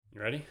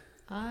Ready?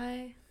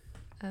 I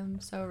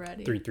am so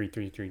ready. 3, 3,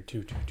 3, 3,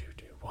 2, 2, 2,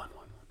 2, 1, 1,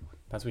 1, 1.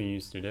 That's what you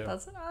used to do.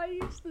 That's what I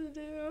used to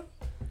do.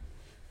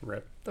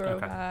 Rip.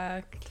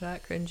 Throwback to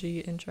that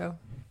cringy intro.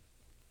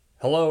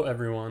 Hello,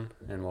 everyone,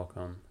 and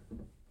welcome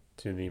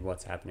to the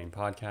What's Happening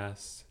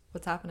podcast.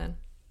 What's happening?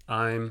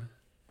 I'm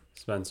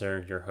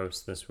Spencer, your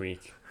host this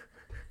week,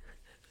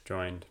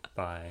 joined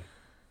by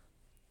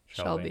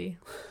Shelby,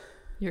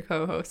 your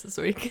co-host this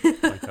week.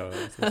 my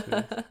co-host this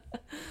week.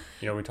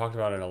 You know, we talked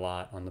about it a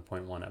lot on the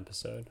Point One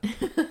episode.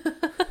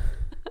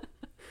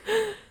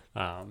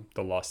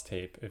 The lost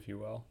tape, if you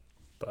will.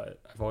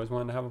 But I've always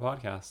wanted to have a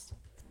podcast.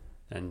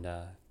 And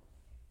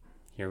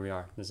here we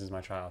are. This is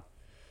my child.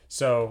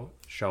 So,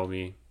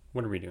 Shelby,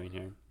 what are we doing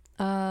here?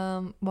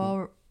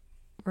 Well,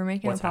 we're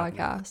making What's a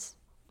podcast.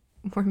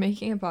 We're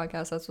making a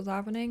podcast. That's what's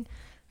happening.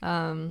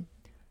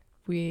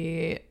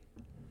 We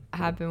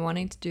have been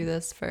wanting to do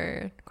this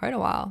for quite a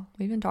while.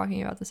 We've been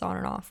talking about this on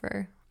and off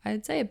for,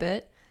 I'd say, a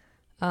bit.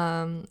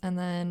 And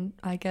then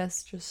I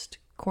guess just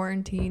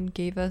quarantine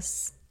gave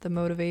us the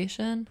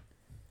motivation,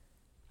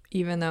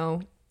 even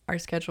though our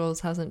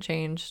schedules hasn't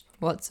changed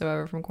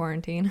whatsoever from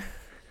quarantine.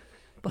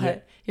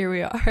 But Here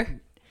we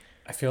are.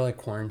 I feel like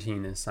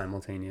quarantine is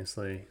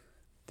simultaneously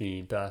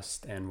the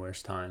best and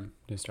worst time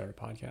to start a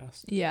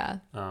podcast. Yeah.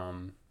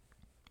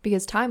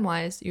 Because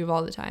time-wise, you have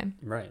all the time.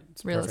 Right.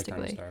 It's realistically.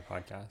 perfect time to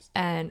start a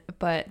podcast.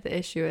 But the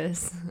issue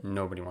is...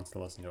 Nobody wants to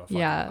listen to a fucking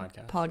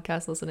podcast.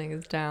 Podcast listening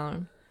is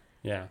down.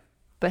 Yeah.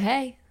 But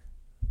hey,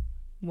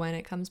 when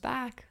it comes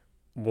back,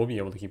 we'll be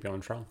able to keep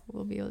going strong.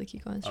 we'll be able to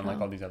keep going strong.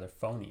 Unlike all these other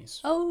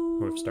phonies who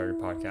who have started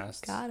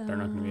podcasts, they're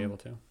not going to be able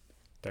to.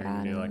 They're going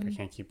to be like, I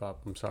can't keep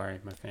up. I'm sorry,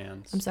 my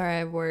fans. I'm sorry, I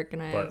have work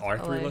and I But have our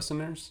three LA.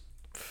 listeners,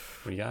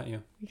 we got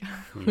you.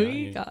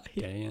 We got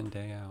you. Day in,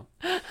 day out.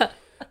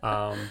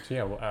 So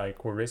yeah,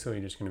 we're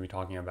basically just going to be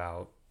talking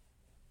about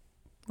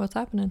What's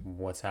happening?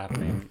 what's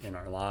happening in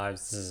our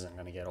lives. This isn't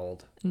going to get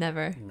old.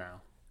 Never. No.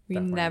 We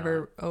definitely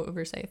never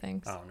oversay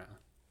things. Oh, no.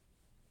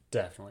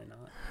 Definitely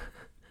not.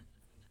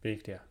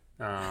 Big deal.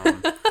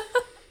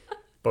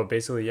 But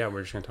basically, yeah,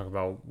 we're just going to talk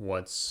about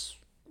what's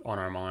on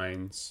our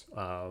minds.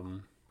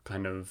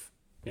 Kind of,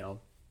 you know,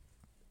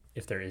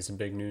 if there is a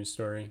big news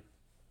story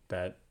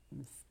that,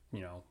 you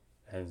know,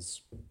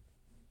 has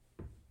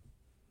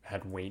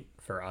had weight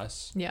for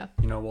us, Yeah.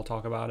 you know, we'll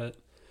talk about it.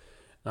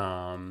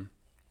 But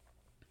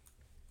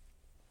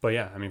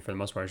yeah, I mean, for the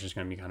most part, it's just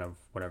going to be kind of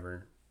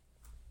whatever.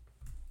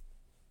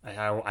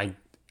 I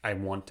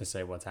want to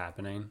say what's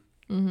happening,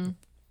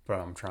 but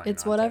I'm trying.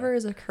 It's not whatever to.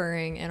 is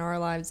occurring in our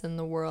lives in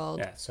the world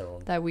Yeah,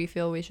 so that we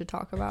feel we should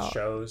talk about.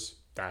 shows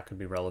that could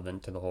be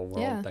relevant to the whole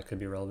world. Yeah. That could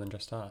be relevant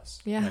just to us.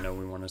 Yeah. I know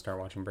we want to start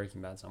watching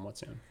Breaking Bad somewhat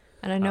soon.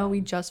 And I know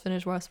we just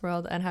finished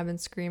Westworld and have been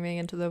screaming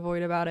into the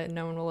void about it, and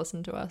no one will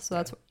listen to us. So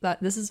that's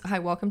that. This is hi,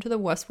 welcome to the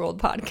Westworld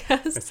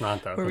podcast. It's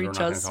not though, where we we're not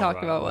gonna just talk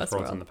talk about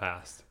Westworld's Westworld. in the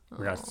past.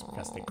 We got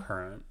to stay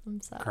current. I'm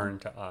sad.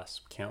 Current to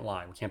us. We can't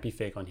lie. We can't be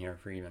fake on here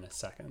for even a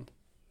second.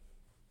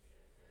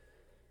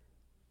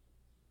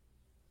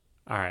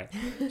 All right.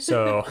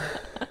 So,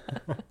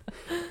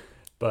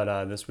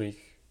 but this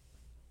week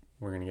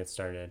we're going to get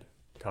started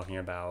talking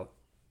about,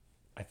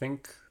 I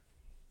think,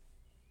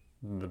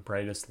 the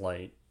brightest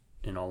light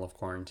in all of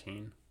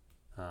quarantine.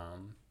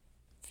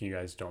 If you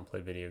guys don't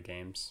play video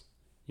games,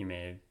 you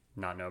may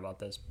not know about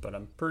this, but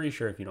I'm pretty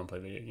sure if you don't play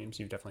video games,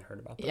 you've definitely heard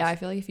about this. Yeah, I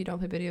feel like if you don't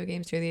play video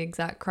games, you're the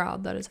exact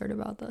crowd that has heard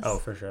about this. Oh,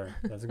 for sure.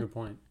 That's a good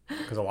point.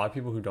 Because a lot of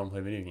people who don't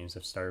play video games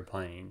have started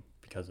playing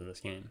because of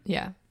this game.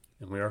 Yeah,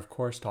 And we are, of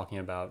course, talking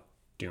about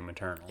Doom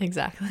Eternal.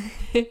 exactly.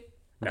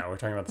 Now, we're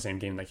talking about the same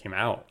game that came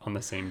out on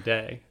the same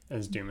day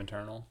as Doom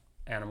Eternal.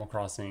 Animal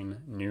Crossing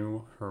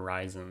New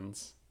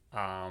Horizons.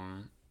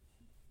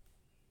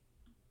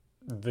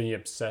 The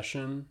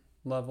obsession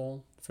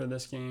level for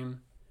this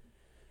game,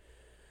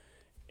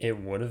 it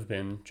would have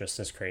been just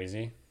as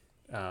crazy.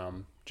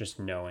 Just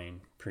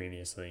knowing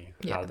previously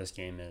how this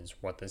game is,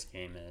 what this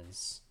game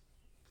is,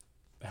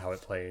 how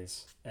it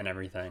plays, and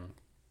everything.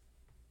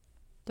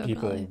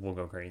 Definitely. People will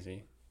go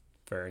crazy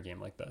for a game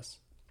like this.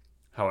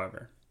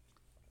 However,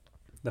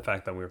 the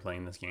fact that we were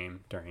playing this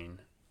game during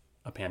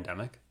a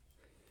pandemic,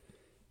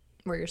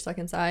 Where you're stuck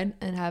inside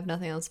and have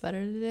nothing else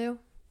better to do.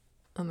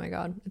 Oh my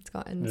god, it's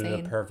got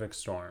insane. the perfect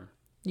storm.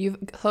 You've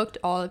hooked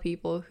all the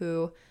people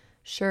who,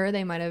 sure,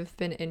 they might have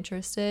been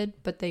interested,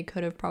 but they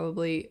could have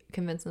probably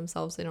convinced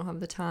themselves they don't have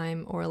the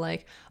time, or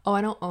like, oh,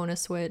 I don't own a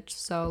Switch,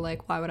 so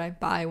like, why would I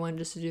buy one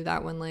just to do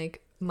that when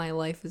like my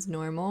life is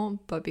normal?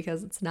 But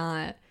because it's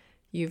not,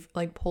 you've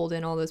like pulled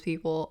in all those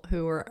people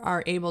who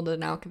are able to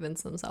now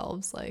convince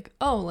themselves like,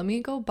 oh, let me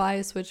go buy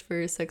a Switch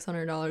for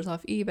 $600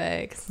 off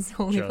eBay because it's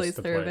the only Just place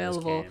to they're play this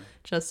available game.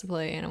 just to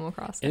play Animal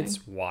Crossing.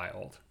 It's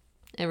wild.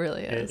 It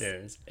really is. It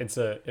is. It's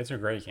a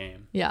great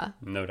game. Yeah.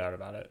 No doubt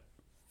about it.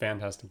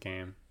 Fantastic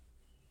game.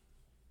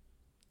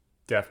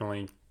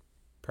 Definitely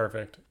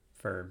perfect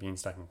for being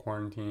stuck in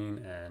quarantine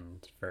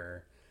and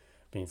for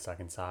being stuck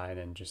inside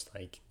and just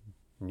like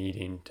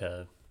needing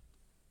to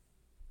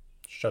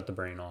shut the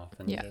brain off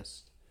and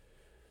just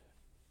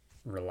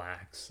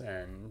relax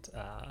and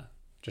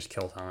just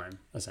kill time,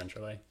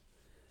 essentially.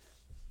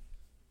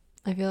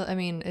 I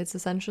mean, it's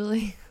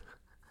essentially,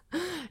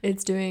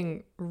 it's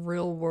doing not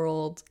real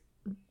world,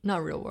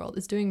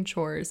 it's doing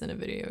chores in a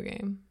video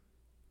game.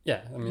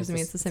 Yeah, I mean, Because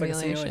it's a it's like a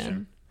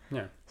simulation.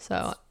 Yeah.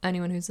 So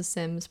anyone who's a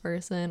Sims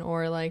person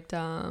or like,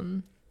 I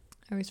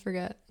always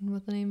forget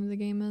what the name of the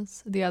game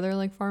is. The other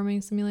like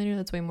farming simulator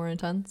that's way more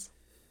intense.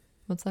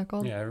 What's that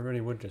called? Yeah, everybody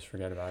would just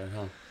forget about it,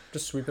 huh?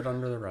 Just sweep it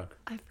under the rug.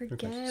 I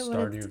forget what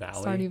Stardew it's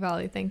Valley. Stardew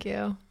Valley, thank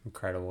you.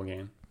 Incredible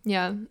game.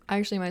 Yeah, I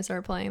actually might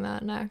start playing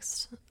that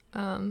next.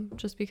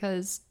 Just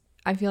because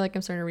I feel like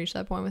I'm starting to reach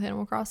that point with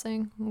Animal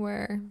Crossing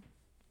where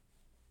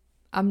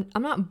I'm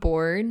not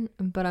bored,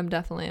 but I'm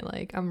definitely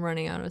like I'm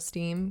running out of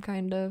steam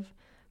kind of.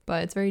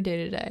 But it's very day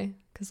to day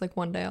because like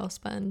one day I'll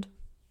spend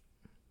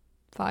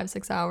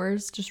 5-6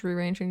 hours just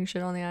rearranging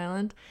shit on the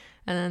island,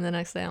 and then the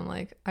next day I'm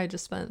like, I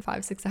just spent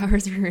 5-6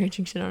 hours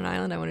rearranging shit on an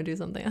island. I want to do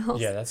something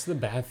else. Yeah, that's the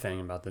bad thing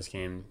about this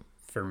game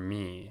for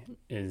me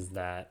is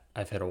that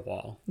I've hit a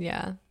wall.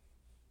 Yeah.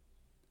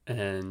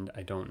 And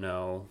I don't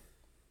know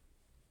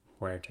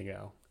where to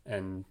go.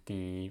 And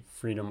the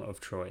freedom of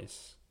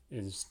choice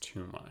is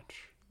too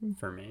much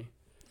for me.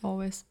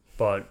 Always.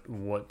 But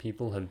what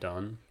people have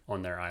done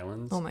on their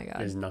islands Oh my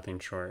God. is nothing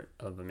short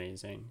of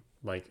amazing.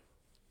 Like,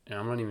 and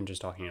I'm not even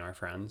just talking to our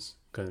friends,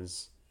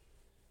 because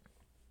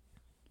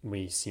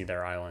we see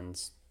their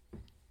islands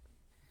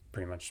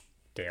pretty much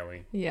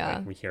daily. Yeah.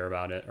 Like, we hear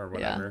about it or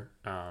whatever.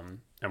 And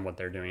what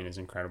they're doing is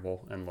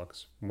incredible and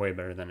looks way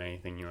better than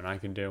anything you and I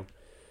could do.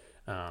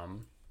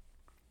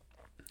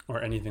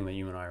 Or anything that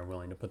you and I are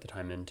willing to put the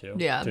time into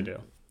to do.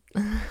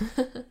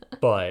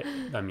 But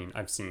I mean,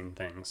 I've seen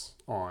things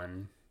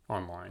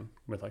online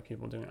with like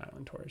people doing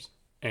island tours,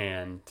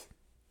 and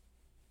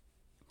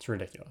it's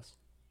ridiculous.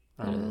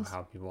 I don't know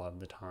how people have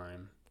the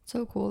time.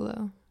 So cool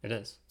though. It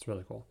is. It's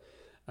really cool.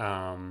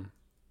 I'm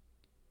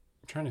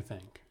trying to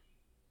think.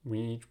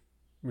 We've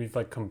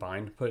like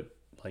combined put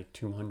like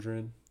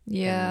 200.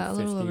 Yeah, a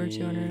little over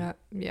 200.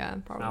 Yeah,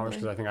 probably. Hours,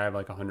 because I think I have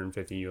like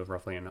 150. You have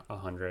roughly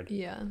 100.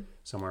 Yeah.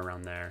 Somewhere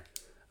around there.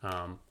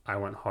 I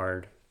went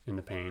hard in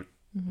the paint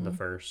the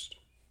first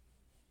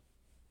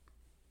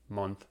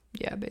month.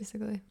 Yeah,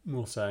 basically.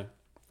 We'll say.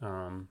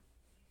 And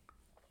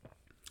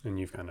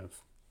you've kind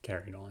of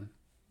carried on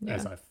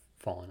as I've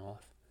fallen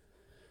off.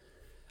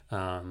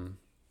 I'm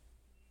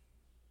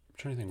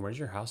trying to think, where's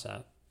your house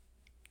at?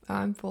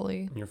 You're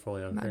fully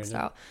upgraded? maxed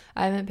out.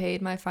 I haven't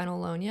paid my final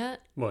loan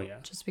yet. Well, yeah.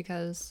 Just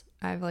because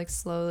I've like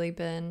slowly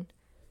been,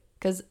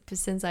 because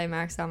since I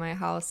maxed out my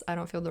house, I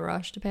don't feel the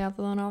rush to pay off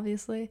the loan,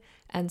 obviously.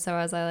 And so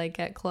as I like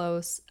get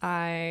close,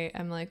 I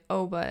am like,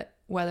 oh, but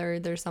whether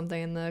there's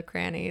something in the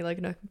cranny, like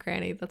nook and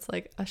cranny, that's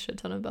like a shit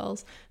ton of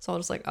bills. So I'll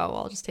just like, oh,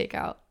 I'll just take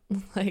out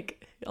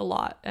like a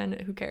lot, and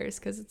who cares?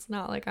 Because it's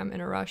not like I'm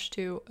in a rush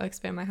to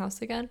expand my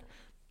house again.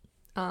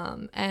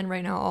 And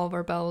right now all of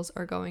our bills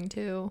are going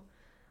to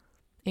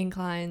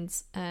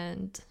inclines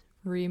and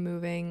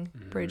removing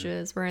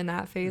bridges. We're in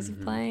that phase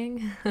of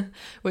playing,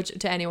 which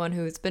to anyone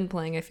who's been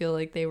playing, I feel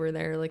like they were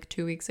there like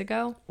 2 weeks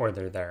ago, or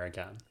they're there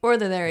again,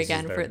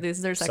 this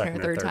is their second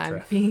or third time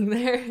trip. being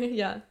there.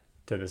 Yeah,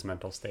 to this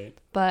mental state.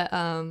 but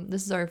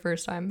this is our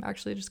first time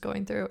actually just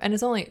going through, and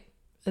it's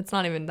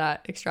not even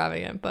that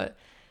extravagant, but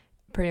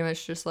pretty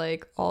much just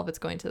like all of it's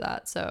going to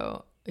that.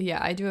 So yeah,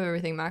 I do have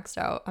everything maxed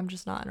out. I'm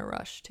just not in a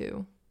rush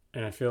to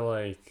And I feel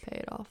like pay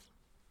it off.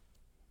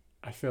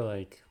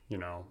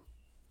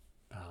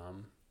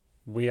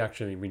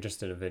 we just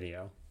did a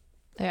video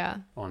Yeah,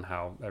 on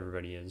how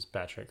everybody is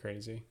batshit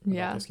crazy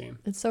about this game.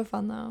 it's so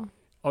fun though.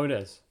 Oh, it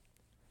is.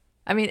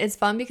 I mean, it's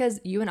fun because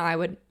you and I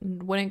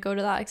wouldn't go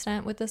to that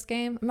extent with this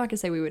game. I'm not gonna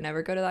say we would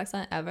never go to that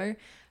extent ever,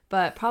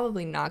 but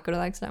probably not go to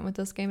that extent with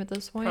this game at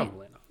this point.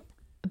 Probably not.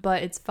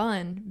 But it's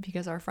fun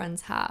because our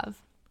friends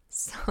have.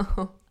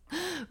 So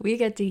we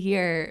get to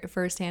hear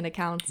firsthand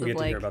accounts We of get to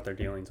like hear about their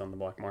dealings on the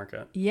black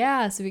market.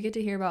 yeah, so we get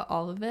to hear about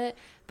all of it,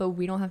 but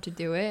we don't have to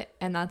do it,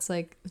 and that's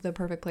like the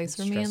perfect place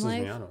for me in Stresses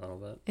life. me out a little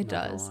bit. It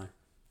not gonna does. lie.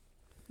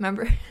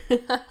 Remember?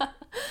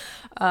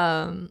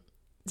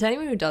 To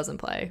anyone who doesn't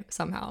play,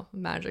 somehow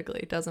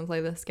magically doesn't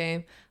play this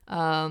game,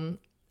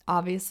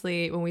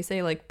 obviously when we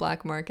say like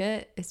black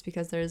market, it's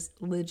because there's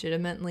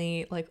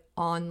legitimately like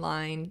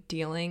online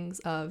dealings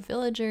of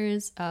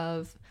villagers,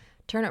 of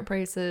turnip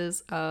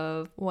prices,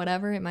 of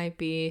whatever it might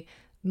be.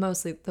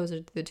 Mostly those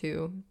are the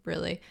two,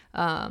 really.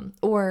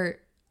 Or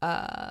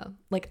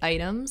like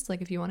items,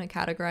 like if you want to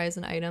categorize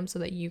an item so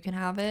that you can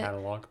have it.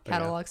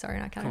 Catalog, sorry,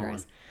 not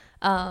categorize.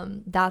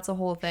 That's a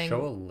whole thing.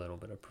 Show a little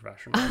bit of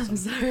professionalism. I'm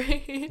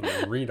sorry.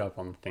 Read up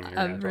on the thing you're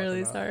I'm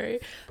really sorry.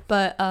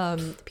 But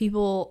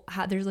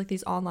there's like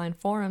these online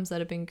forums that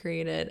have been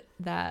created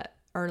that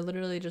are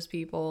literally just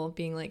people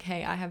being like,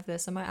 hey, I have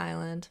this on my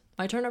island.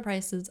 My turnip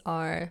prices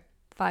are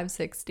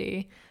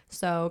 $5.60.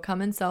 So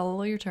come and sell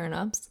all your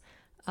turnips.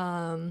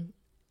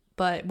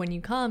 But when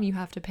you come, you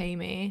have to pay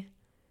me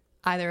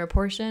either a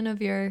portion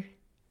of your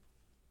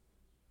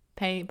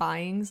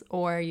buyings,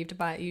 or you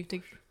have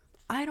to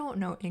I don't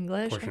know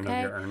English. Portion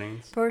Okay, of your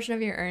earnings. portion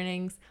of your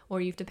earnings, or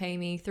you have to pay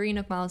me 3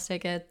 Nook Miles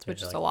tickets,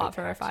 which They, is like, a lot they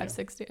for a tax you.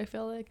 560. I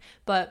feel like,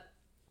 but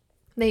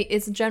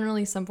it's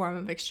generally some form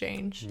of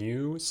exchange.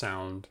 You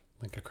sound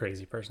like a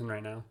crazy person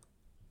right now.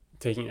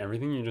 Taking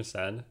everything you just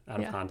said out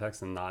of Yeah.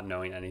 context and not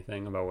knowing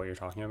anything about what you're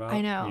talking about.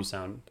 I know. You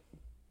sound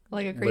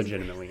Like a crazy.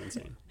 legitimately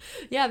insane.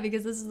 Yeah,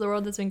 because this is the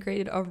world that's been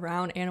created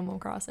around Animal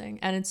Crossing,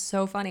 and it's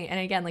so funny. And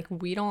again, like,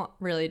 we don't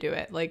really do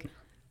it. Like,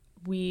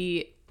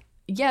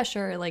 yeah,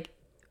 sure, like,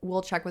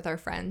 we'll check with our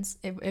friends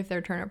if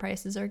their turnip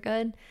prices are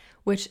good,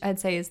 which I'd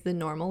say is the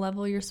normal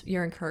level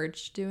you're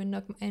encouraged to do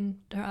in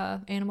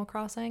Animal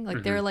Crossing.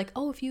 Like, they're like,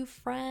 oh, if you have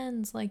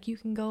friends, like, you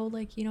can go,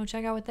 like,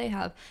 check out what they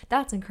have.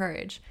 That's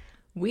encouraged.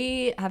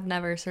 We have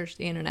never searched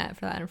the internet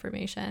for that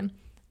information.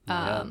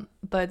 Yeah.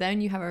 But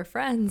then you have our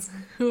friends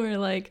who are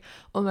like,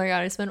 oh my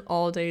god, I spent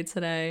all day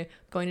today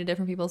going to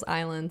different people's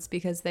islands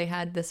because they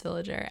had this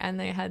villager and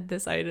they had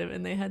this item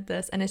and they had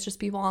this, and it's just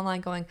people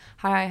online going,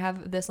 hi, I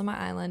have this on my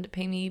island,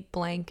 pay me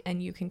blank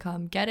and you can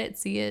come get it,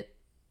 see it,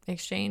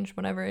 exchange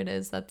whatever it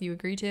is that you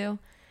agree to.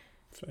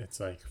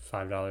 It's like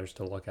 $5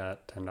 to look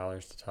at,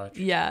 $10 to touch.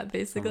 Yeah,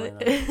 basically.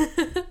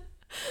 Like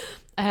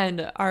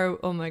And our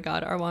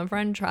one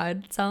friend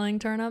tried selling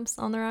turnips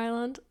on their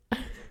island.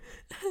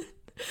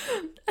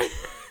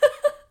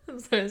 I'm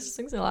sorry, this just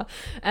makes me laugh.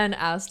 And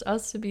asked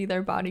us to be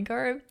their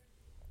bodyguard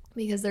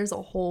because there's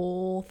a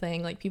whole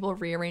thing, like, people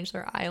rearrange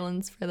their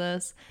islands for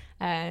this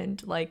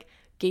and like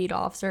gate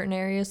off certain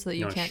areas so that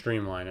you know, can't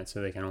streamline it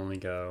so they can only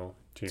go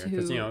to your,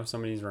 because if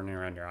somebody's running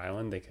around your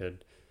island, they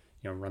could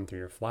run through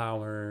your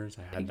flowers.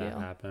 I had Big that deal.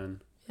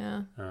 happen.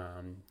 Yeah.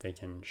 They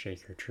can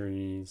shake your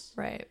trees.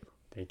 Right.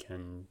 They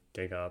can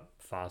dig up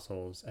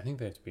fossils. I think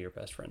they have to be your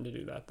best friend to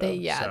do that, though.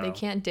 They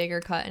can't dig or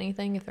cut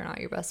anything if they're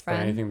not your best But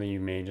friend. anything that you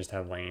may just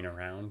have laying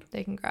around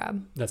They can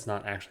grab. that's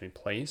not actually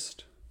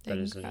placed, They that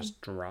can is grab. just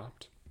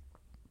dropped,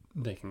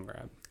 they can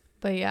grab.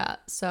 But yeah,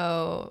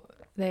 so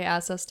they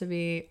asked us to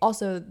be,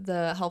 also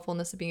the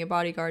helpfulness of being a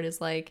bodyguard is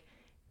like,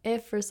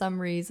 if for some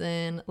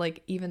reason,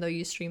 like, even though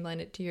you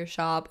streamline it to your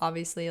shop,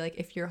 obviously, like,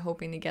 if you're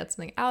hoping to get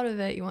something out of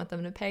it, you want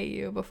them to pay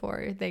you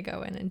before they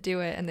go in and do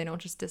it, and they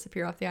don't just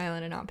disappear off the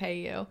island and not pay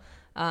you.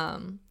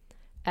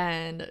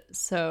 And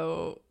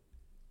so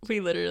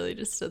we literally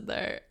just stood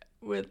there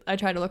I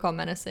tried to look all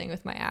menacing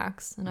with my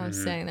axe, and I was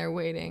standing there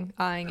waiting,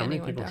 eyeing How many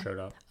anyone people down. showed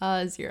up?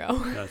 0.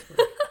 That's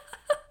weird.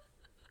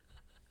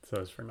 So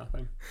it's for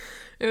nothing.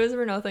 It was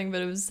for nothing,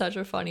 but it was such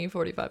a funny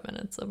 45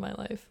 minutes of my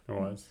life. It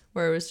was.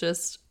 Where it was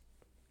just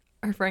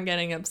our friend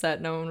getting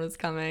upset no one was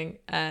coming,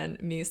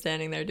 and me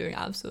standing there doing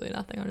absolutely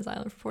nothing on his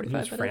island for 45 He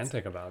was minutes.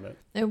 frantic about it.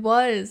 It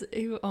was.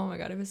 Oh my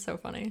god, it was so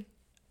funny.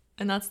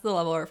 And that's the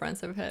level our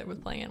friends have hit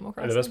with playing Animal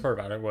Crossing. The best part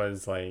about it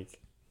was,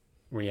 like,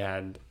 we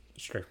had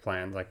strict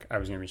plans. Like, I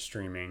was going to be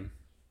streaming,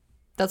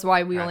 That's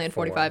why we at only had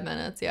 45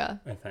 minutes, yeah.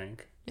 I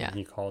think. Yeah. And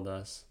he called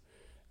us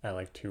at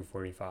like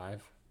 2:45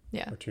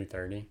 Yeah. or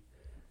 2:30,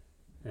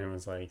 and it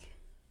was like,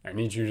 I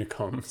need you to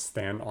come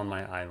stand on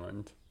my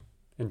island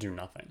and do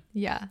nothing.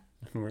 Yeah.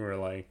 And we were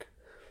like,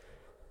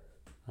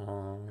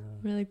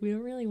 We're like, we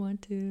don't really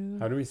want to.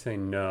 how do we say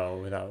no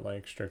without,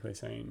 like, strictly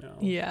saying no?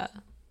 Yeah.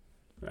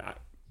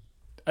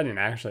 I didn't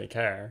actually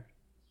care,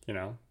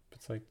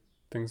 It's like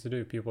things to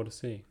do, people to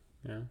see,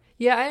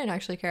 Yeah, I didn't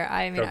actually care.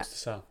 I mean, Jokes to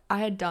sell. I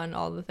had done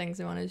all the things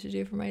I wanted to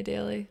do for my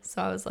daily,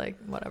 so I was like,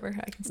 whatever,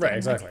 I can stand, Right,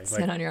 exactly.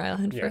 stand Like, on your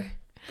island yeah. for.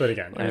 But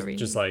again, it Whatever you was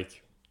just need.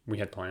 like we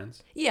had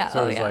plans. Yeah. So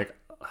Oh it was yeah. like,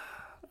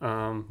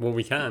 well,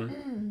 we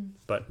can,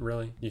 but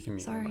really, you can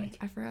mute your Sorry, mic.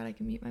 I forgot I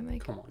can mute my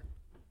mic. Come on.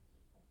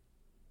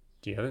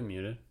 Do you have it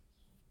muted?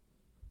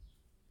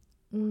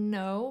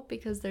 No,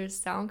 because there's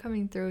sound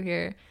coming through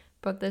here,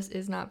 but this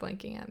is not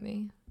blinking at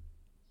me.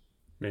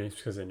 Maybe it's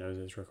because it knows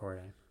it's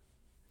recording.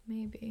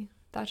 Maybe.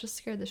 That just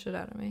scared the shit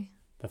out of me.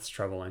 That's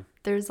troubling.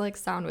 There's like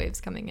sound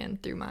waves coming in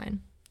through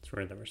mine. It's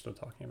weird that we're still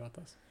talking about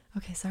this.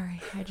 Okay, sorry.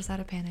 I just had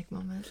a panic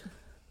moment.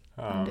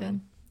 I'm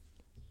good.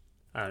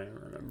 I don't even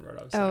remember what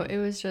I was Oh, saying. it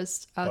was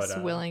just us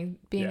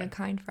being yeah. a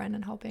kind friend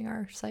and helping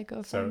our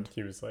psycho So friend.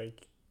 he was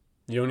like,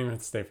 you don't even have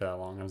to stay for that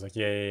long. I was like,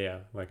 yeah,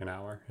 like an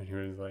hour. And he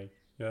was like,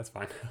 yeah, that's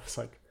fine. I was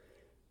like,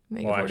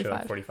 Make well, it actually, 45.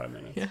 like 45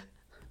 minutes. Yeah.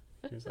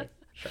 He was like,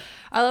 sure.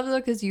 I love it though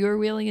because you were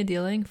wheeling and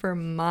dealing for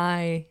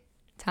my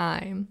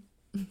time.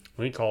 Well,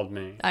 he called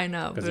me I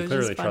know. because But he it was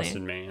clearly just funny.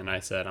 trusted me. And I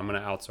said, I'm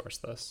going to outsource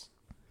this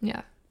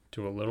Yeah.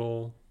 to a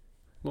little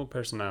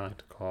person I like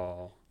to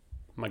call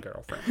my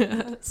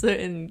girlfriend. So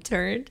and you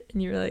turned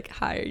and you were like,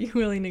 hi, are you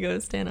willing to go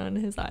stand on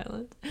his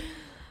island?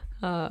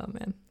 Oh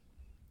man.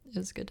 It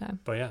was a good time.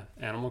 But yeah,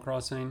 Animal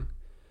Crossing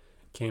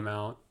came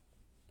out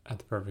at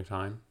the perfect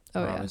time.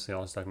 Oh, We're yeah. obviously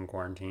all stuck in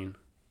quarantine.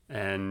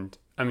 And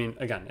I mean,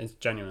 again, it's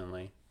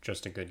genuinely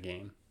just a good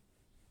game.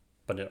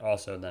 But it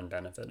also then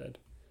benefited.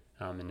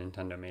 And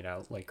Nintendo made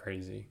out like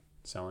crazy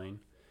selling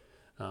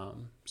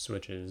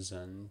Switches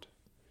and,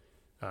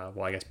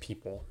 well, I guess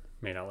people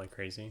made out like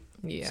crazy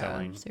Yeah.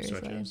 selling Seriously.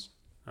 Switches.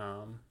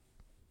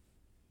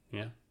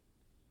 Yeah.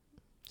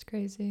 It's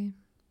crazy.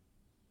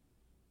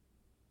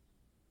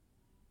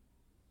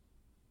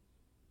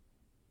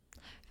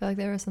 I feel like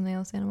there was something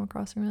else Animal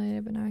Crossing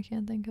related, but now I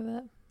can't think of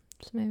it.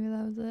 Just maybe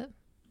that was it.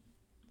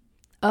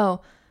 Oh,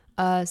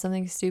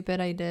 something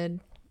stupid I did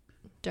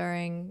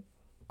during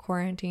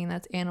quarantine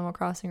that's Animal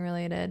Crossing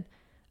related.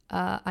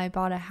 I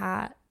bought a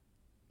hat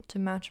to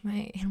match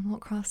my Animal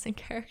Crossing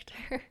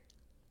character.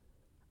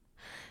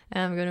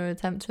 And I'm going to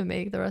attempt to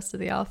make the rest of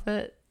the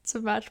outfit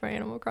to match my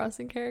Animal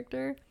Crossing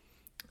character.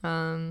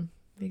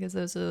 Because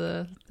those are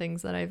the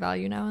things that I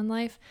value now in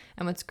life.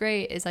 And what's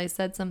great is I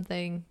said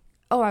something.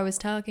 Oh, I was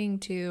talking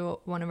to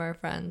one of our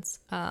friends.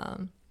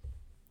 And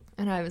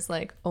I was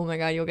like, oh my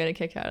God, you'll get a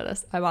kick out of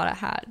this. I bought a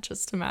hat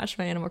just to match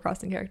my Animal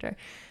Crossing character.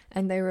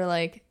 And they were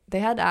like, they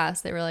had to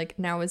ask, they were like,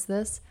 now is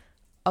this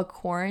a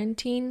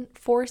quarantine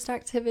forced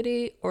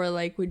activity, or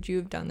like, would you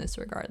have done this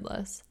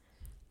regardless?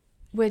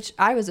 Which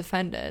I was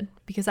offended,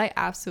 because I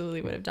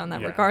absolutely would have done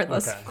that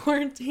regardless of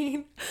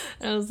quarantine.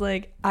 And I was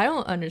like, I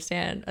don't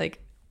understand.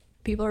 Like,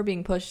 people are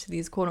being pushed to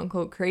these quote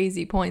unquote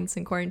crazy points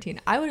in quarantine.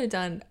 I would have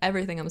done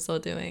everything I'm still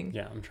doing.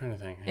 Yeah, I'm trying to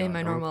think. In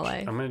my normal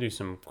life. I'm going to do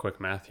some quick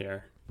math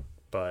here.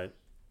 But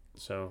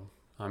so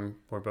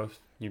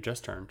you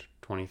just turned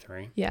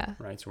 23. Yeah.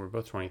 Right. So we're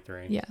both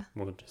 23. Yeah.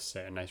 We'll just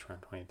say a nice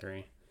round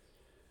 23.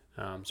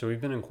 So we've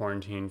been in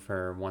quarantine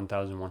for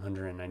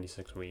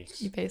 1,196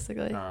 weeks.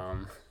 Basically.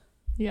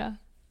 Yeah.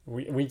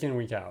 Week in,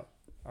 week out,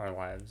 our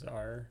lives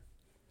are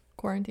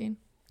quarantine.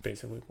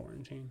 Basically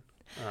quarantine.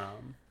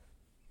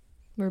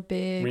 We're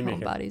big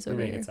homebodies over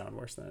here. We make it sound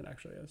worse than it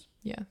actually is.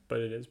 Yeah. But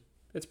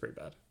it's pretty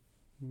bad.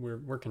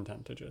 We're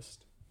content to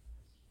just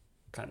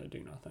kind of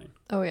do nothing.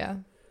 Oh yeah.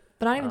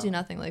 But not even do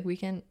nothing. Like, we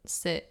can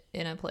sit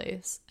in a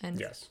place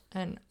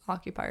and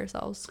occupy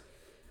ourselves.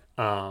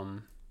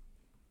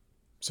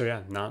 So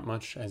yeah, not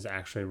much has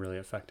actually really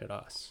affected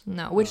us.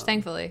 No, which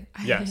thankfully,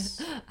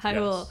 yes, I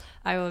will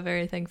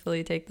very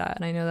thankfully take that,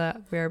 and I know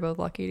that we are both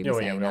lucky to be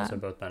saying that. We also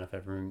both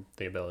benefit from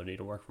the ability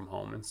to work from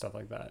home and stuff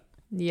like that.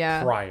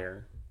 Yeah.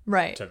 Prior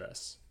to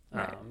this,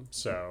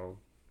 so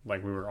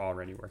like we were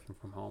already working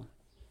from home,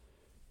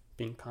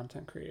 being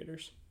content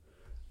creators.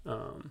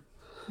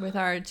 With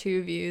our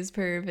 2 views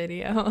per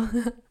video.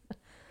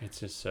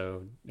 It's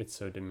so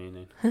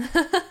demeaning.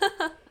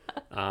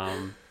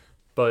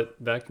 But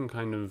that can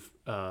kind of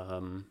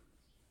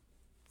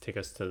take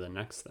us to the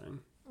next thing.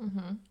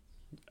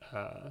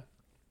 Mm-hmm.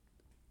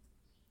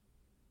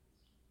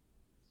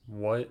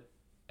 What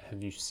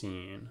have you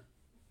seen,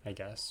 I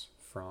guess,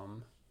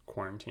 from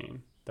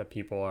quarantine that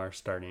people are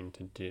starting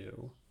to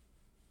do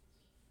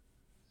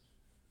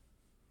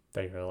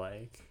that you're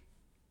like,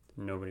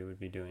 nobody would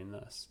be doing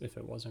this if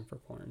it wasn't for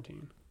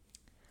quarantine?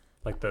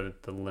 Like the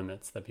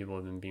limits that people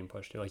have been being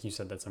pushed to. Like you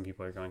said, that some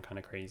people are going kind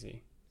of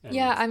crazy. And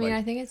yeah, I mean,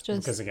 I think it's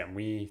just... Because again,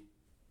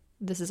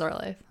 this is our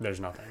life. There's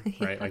nothing,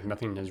 right? Like,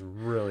 nothing has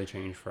really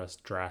changed for us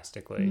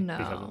drastically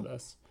because of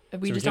this.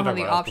 We just don't have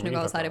the option to go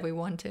outside if we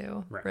want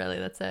to. Right. Really,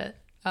 that's it.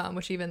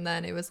 Which even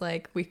then, it was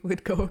like we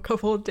would go a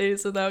couple of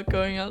days without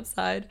going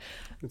outside.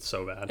 It's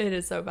so bad. It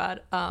is so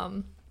bad.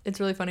 It's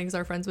really funny because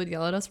our friends would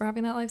yell at us for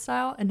having that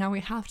lifestyle, and now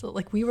we have to,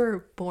 like, we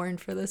were born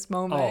for this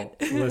moment.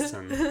 Oh,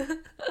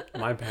 listen.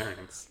 My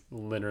parents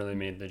literally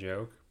made the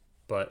joke,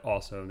 but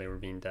also they were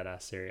being dead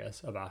ass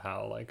serious about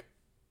how, like,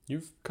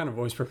 you've kind of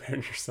always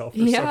prepared yourself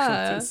for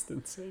social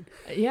distancing.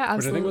 Yeah, absolutely.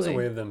 Which I think was a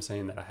way of them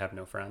saying that I have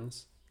no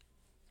friends.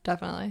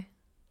 Definitely.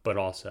 But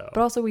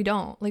also we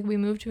don't. Like, we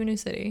moved to a new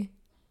city.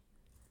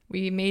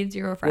 We made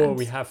 0 friends. Well,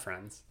 we have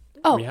friends.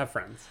 Oh. We have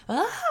friends.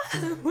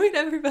 Wait,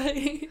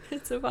 everybody.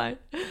 It's so fine.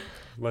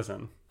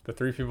 Listen, the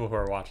 3 people who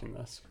are watching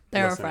this.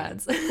 They're our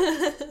friends.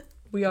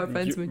 We are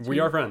friends with you. We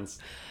are friends.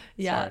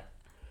 Yeah.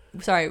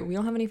 Sorry, we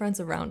don't have any friends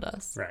around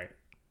us. Right.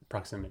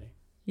 Proximity.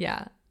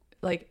 Yeah.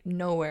 Like,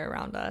 nowhere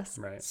around us.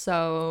 Right.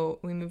 So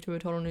we moved to a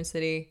total new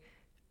city.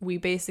 We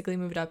basically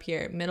moved up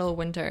here middle of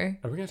winter.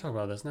 Are we going to talk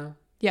about this now?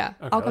 Yeah.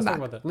 Okay, I'll come back.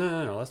 Talk about that.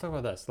 No. Let's talk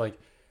about this. Like,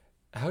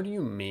 how do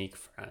you make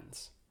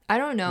friends? I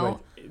don't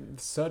know. Like,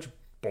 such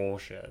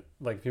bullshit.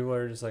 Like, people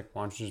are just like,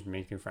 why don't you just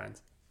make new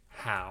friends?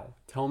 How?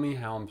 Tell me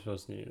how I'm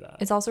supposed to do that.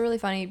 It's also really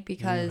funny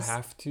because you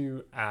have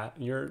to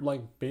you're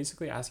like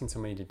basically asking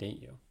somebody to date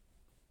you.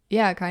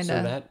 Yeah, kind of.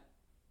 So that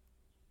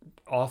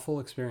awful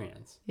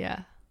experience.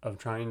 Yeah. Of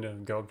trying to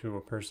go up to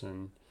a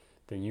person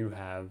that you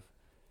have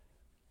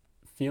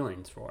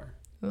feelings for.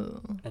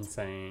 Ooh. And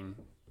saying,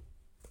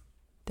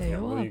 they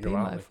will be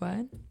my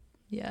friend.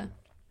 Yeah.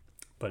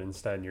 But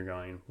instead you're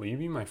going, will you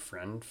be my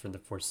friend for the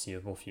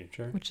foreseeable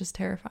future? Which is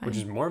terrifying. Which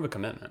is more of a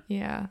commitment.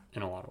 Yeah.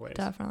 In a lot of ways.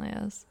 Definitely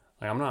is.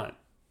 Like, I'm not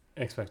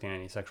expecting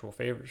any sexual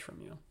favors from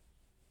you.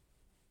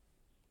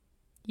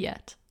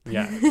 Yet.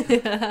 Yeah.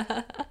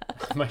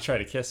 I might try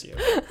to kiss you.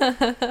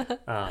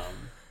 But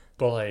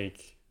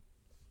like,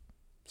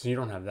 so you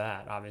don't have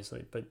that,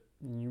 obviously, but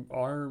you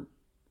are.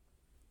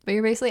 But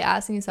you're basically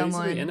asking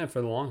someone. Basically in it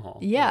for the long haul.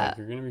 Yeah.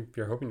 Like,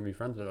 you're hoping to be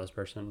friends with this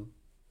person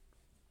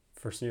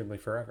foreseeably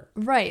forever.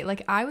 Right.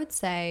 Like, I would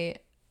say,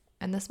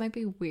 and this might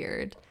be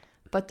weird,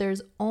 but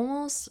there's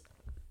almost,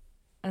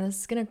 and this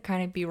is going to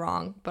kind of be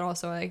wrong, but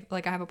also I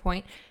have a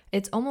point.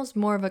 It's almost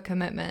more of a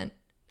commitment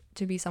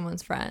to be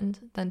someone's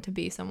friend than to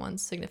be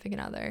someone's significant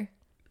other.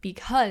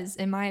 because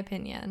in my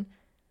opinion,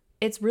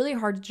 it's really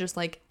hard to just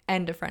like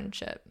end a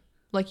friendship.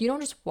 Like you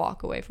don't just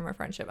walk away from a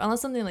friendship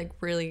unless something like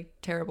really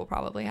terrible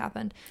probably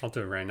happened. I'll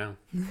do it right now.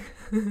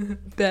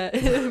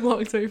 That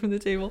walks away from the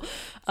table.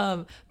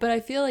 But I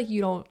feel like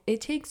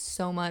it takes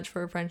so much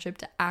for a friendship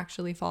to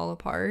actually fall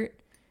apart.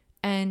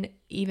 And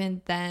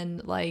even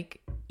then,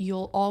 like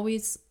you'll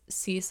always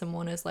see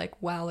someone as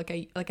like, wow, like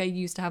I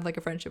used to have like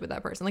a friendship with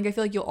that person. Like I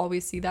feel like you'll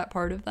always see that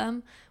part of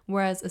them.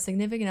 Whereas a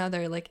significant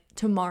other, like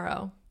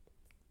tomorrow,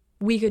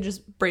 we could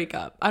just break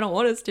up. I don't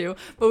want us to,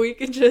 but we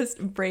could just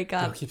break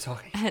up. Don't keep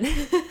talking.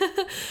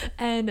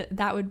 And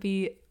that would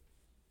be,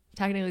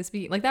 technically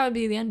speaking, like that would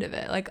be the end of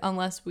it. Like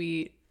unless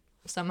we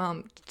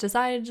somehow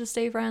decided to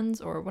stay friends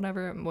or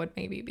whatever would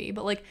maybe be.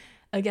 But like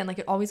again, like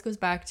it always goes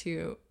back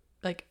to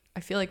like I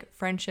feel like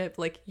friendship.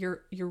 Like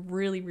you're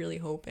really really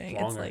hoping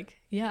Longer. it's like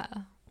yeah.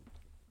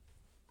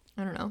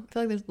 I don't know. I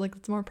feel like there's like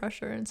it's more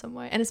pressure in some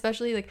way, and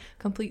especially like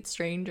complete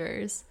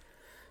strangers.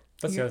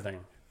 That's the other thing.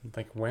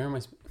 Like where am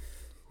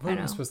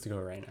I supposed to go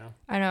right now?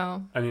 I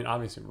know. I mean,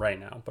 obviously right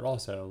now, but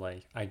also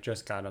like I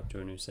just got up to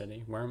a new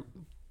city. Where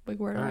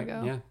do I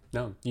go? Yeah.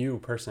 No, you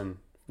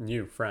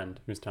friend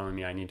who's telling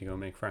me I need to go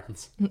make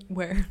friends.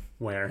 Where?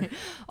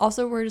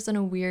 Also, we're just in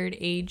a weird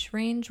age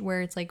range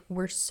where it's like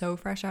we're so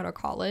fresh out of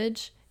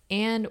college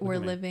and we're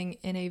living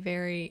in a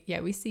very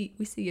we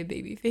see a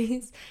baby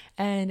face,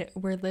 and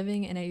we're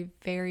living in a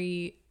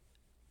very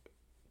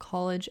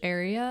college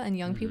area and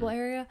young people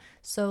area.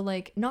 So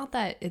like not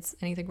that it's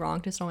anything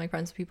wrong to still make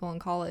friends with people in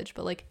college,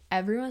 but like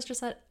everyone's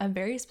just at a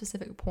very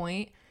specific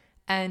point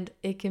and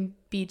it can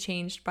be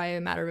changed by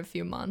a matter of a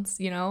few months,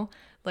 you know?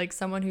 Like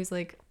someone who's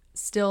like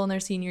still in their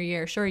senior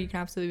year, sure, you can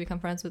absolutely become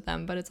friends with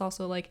them, but it's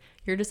also like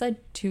you're just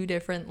at two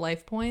different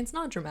life points,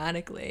 not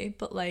dramatically,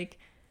 but like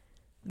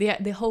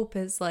the hope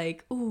is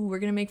like, ooh, we're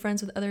gonna make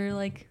friends with other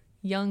like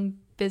young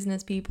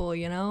business people,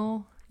 you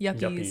know?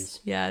 Yuppies.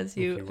 Yeah, as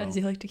you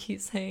like to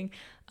keep saying.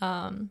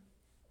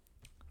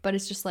 But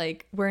it's just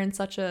like we're in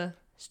such a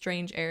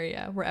strange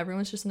area where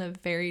everyone's just in a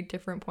very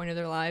different point of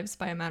their lives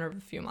by a matter of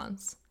a few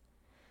months.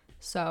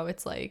 So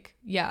it's like,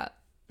 yeah,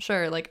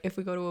 sure, like if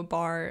we go to a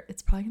bar,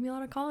 it's probably gonna be a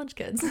lot of college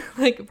kids.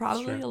 Like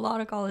probably a lot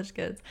of college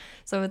kids.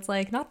 So it's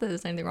like not that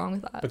there's anything wrong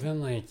with that. But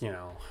then like, you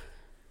know,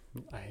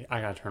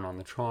 I gotta turn on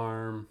the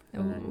charm.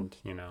 And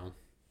you know,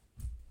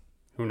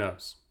 who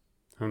knows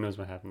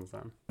what happens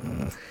then.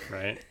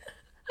 Right?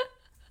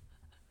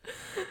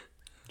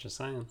 Just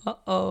saying.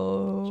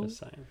 Just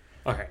saying.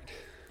 Okay.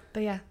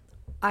 But yeah,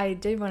 I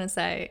did want to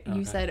say,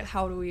 you said,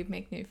 how do we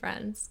make new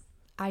friends?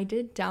 I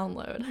did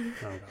download.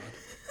 Oh, God.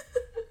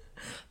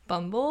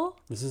 Bumble.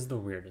 This is the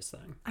weirdest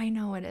thing. I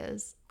know it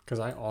is. Because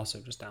I also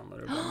just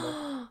downloaded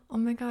Bumble. Oh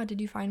my God, did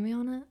you find me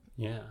on it?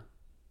 Yeah.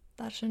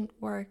 That shouldn't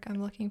work.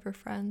 I'm looking for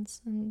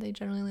friends, and they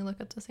generally only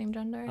look at the same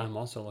gender. I'm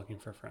also looking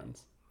for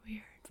friends.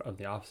 Weird. Of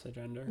the opposite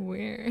gender.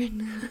 Weird.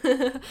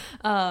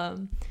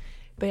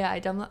 But yeah,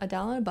 I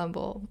downloaded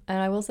Bumble, and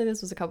I will say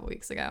this was a couple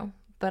weeks ago,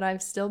 but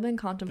I've still been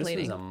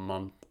contemplating. This was a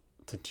month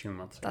to 2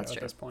 months ago at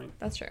this point.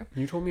 That's true.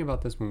 You told me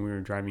about this when we were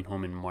driving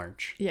home in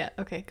March. Yeah,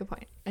 okay, good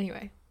point.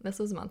 Anyway, this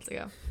was months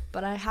ago,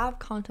 but I have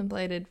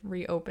contemplated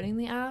reopening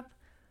the app.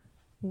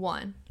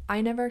 One,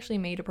 I never actually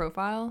made a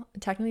profile.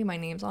 Technically, my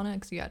name's on it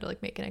because you had to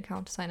like make an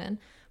account to sign in,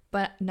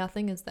 but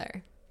nothing is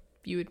there.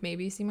 You would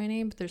maybe see my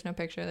name, but there's no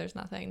picture, there's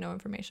nothing, no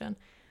information.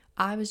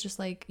 I was just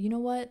like, you know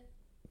what?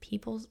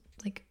 People's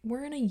like,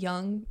 we're in a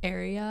young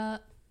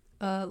area,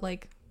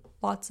 like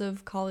lots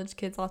of college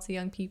kids, lots of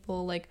young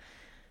people, like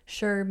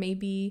sure,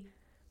 maybe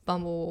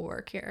Bumble will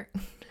work here.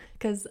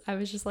 Because I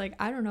was just like,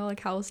 I don't know, like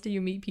how else do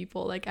you meet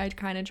people? Like I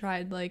kind of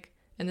tried like,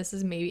 and this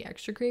is maybe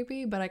extra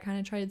creepy, but I kind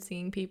of tried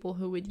seeing people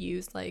who would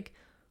use like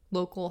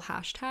local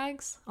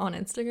hashtags on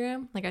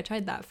Instagram. Like I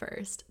tried that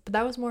first, but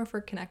that was more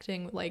for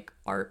connecting like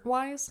art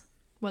wise,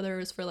 whether it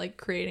was for like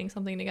creating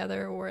something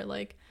together or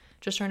like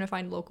just trying to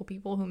find local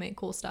people who make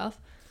cool stuff.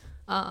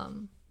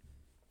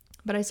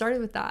 But I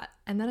started with that,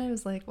 and then I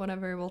was like,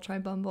 whatever, we'll try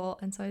Bumble.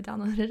 And so I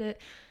downloaded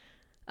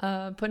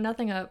it, put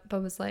nothing up,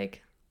 but was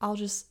like, I'm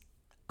just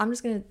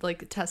gonna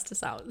like test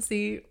this out,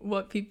 see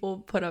what people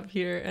put up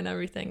here and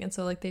everything. And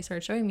so like they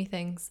started showing me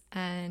things,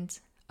 and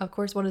of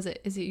course, what is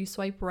it you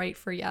swipe right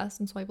for yes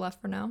and swipe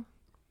left for no?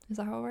 Is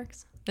that how it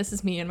works? This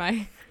is me and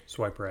my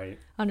swipe right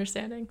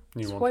understanding.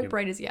 Swipe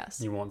right is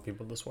yes. You want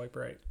people to swipe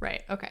right.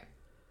 Right, okay.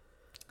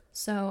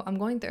 So I'm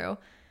going through,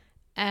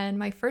 and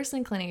my first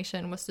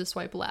inclination was to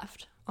swipe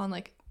left on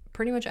like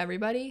pretty much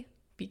everybody,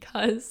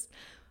 because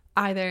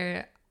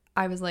either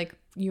I was like,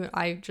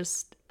 I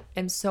just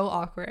am so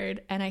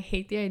awkward, and I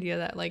hate the idea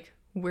that like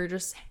we're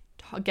just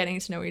getting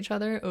to know each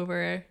other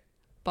over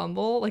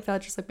Bumble. Like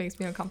that just like makes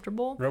me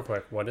uncomfortable. Real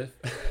quick, what if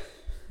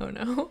oh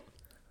no,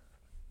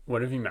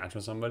 what if you match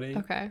with somebody,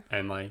 okay,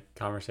 and like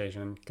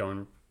conversation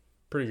going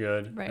pretty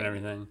good, right, and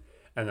everything,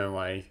 and then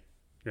like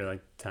you're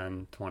like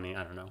 10, 20,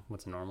 I don't know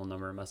what's a normal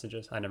number of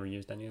messages. I never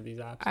used any of these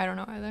apps. I don't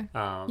know either.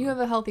 You have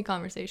a healthy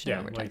conversation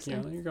over like, texting. You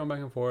know, you're going back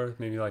and forth,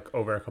 maybe like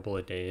over a couple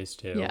of days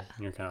too. Yeah.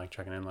 And you're kind of like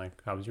checking in,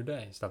 like, how was your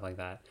day? Stuff like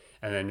that.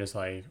 And then just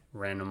like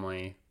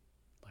randomly,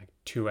 like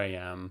 2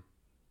 a.m.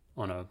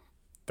 on a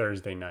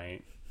Thursday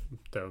night,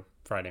 the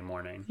Friday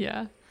morning,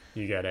 Yeah.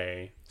 you get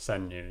a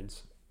send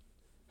nudes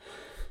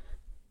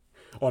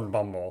on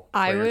Bumble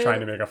I where would- you're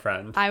trying to make a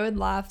friend. I would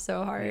laugh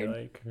so Be hard.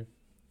 like,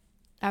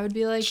 I would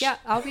be like, yeah,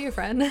 I'll be your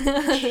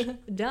friend.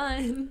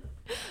 Done.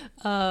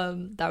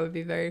 That would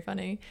be very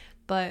funny.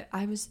 But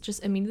I was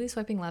just immediately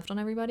swiping left on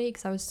everybody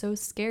because I was so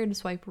scared to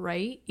swipe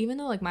right, even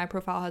though like my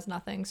profile has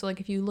nothing. So like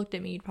if you looked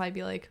at me, you'd probably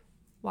be like,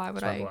 why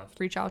would Swipe I left.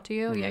 reach out to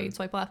you? Yeah, Mhm. you'd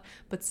swipe left.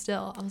 But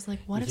still, I was like,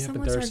 what if yeah,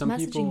 someone but there are starts some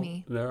messaging people,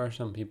 me? There are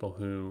some people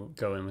who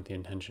go in with the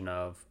intention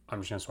of,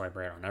 I'm just going to swipe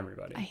right on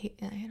everybody. I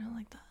don't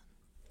like that.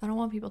 I don't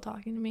want people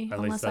talking to me At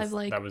unless least I've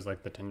like, that was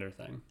like the Tinder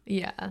thing.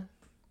 yeah.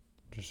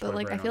 Just But swipe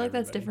like, right I feel on like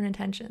that's everybody. different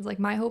intentions. Like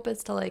my hope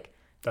is to like,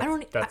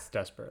 That's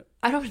desperate.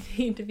 I don't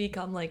need to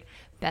become like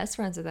best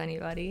friends with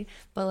anybody,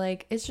 but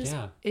like it's just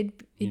Yeah. it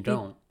You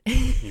don't.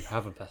 You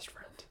have a best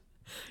friend.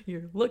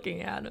 you're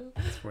looking at him.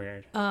 It's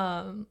weird.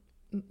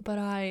 But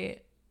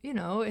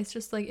it's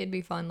just like it'd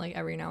be fun like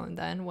every now and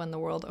then when the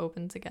world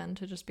opens again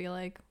to just be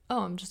like,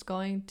 oh, I'm just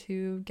going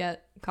to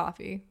get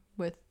coffee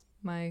with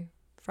my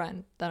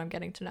friend that I'm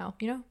getting to know.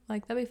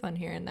 Like that'd be fun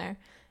here and there,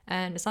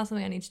 and it's not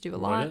something I need to do a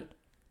lot. Would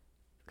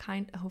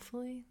it?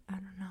 Hopefully, I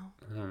don't know.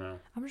 I don't know.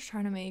 I'm just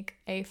trying to make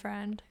a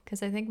friend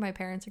because I think my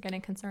parents are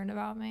getting concerned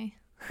about me.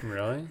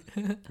 Really?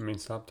 I mean,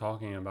 stop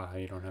talking about how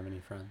you don't have any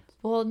friends.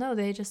 Well, no,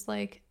 they just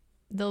like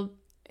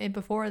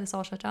before this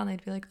all shut down,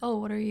 they'd be like, "Oh,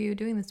 what are you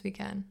doing this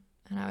weekend?"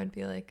 And I would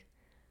be like,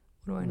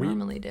 "What do I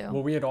normally do?"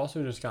 Well, we had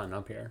also just gotten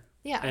up here.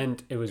 Yeah.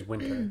 And it was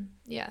winter.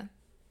 Yeah.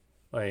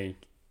 Like,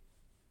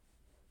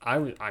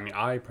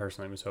 I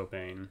personally was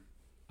hoping,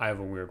 I have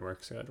a weird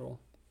work schedule,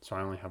 so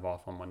I only have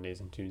off on Mondays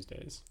and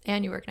Tuesdays,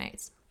 And you work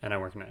nights. and I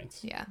work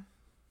nights. Yeah.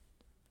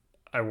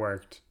 I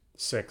worked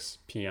 6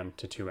 p.m.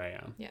 to 2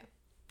 a.m. Yeah.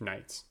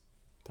 Nights,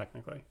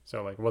 technically.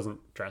 So, like, it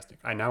wasn't drastic.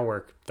 I now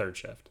work third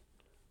shift,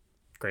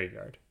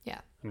 graveyard.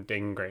 Yeah. I'm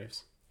digging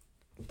graves.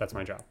 That's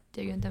my job.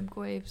 Digging them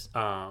graves.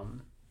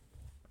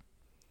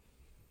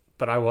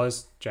 But I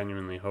was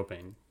genuinely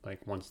hoping,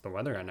 like, once the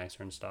weather got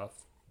nicer and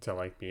stuff, to,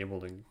 like, be able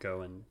to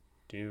go and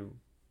do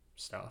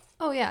stuff.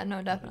 Oh yeah,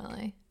 no,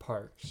 definitely.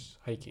 Parks,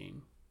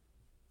 hiking,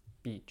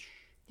 beach,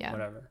 Yeah.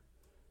 whatever.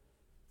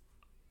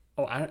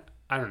 Oh,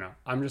 I don't know.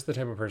 I'm just the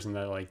type of person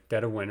that, like,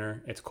 dead of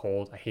winter, it's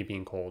cold. I hate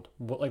being cold.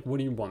 What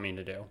do you want me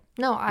to do?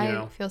 No, I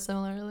know? feel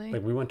similarly.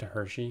 Like, we went to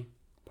Hershey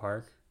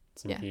Park.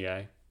 It's in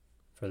Yeah. PA,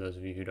 for those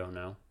of you who don't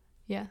know.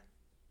 Yeah.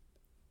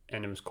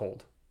 And it was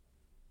cold.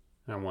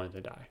 And I wanted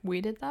to die. We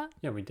did that?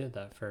 Yeah, we did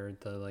that for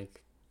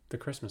the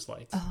Christmas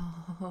lights.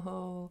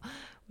 Oh,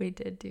 we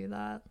did do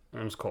that.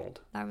 And it was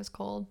cold. That was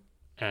cold.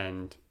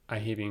 And I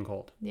hate being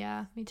cold.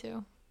 Yeah, me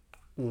too.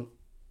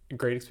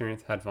 Great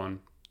experience. Had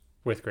fun.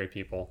 With great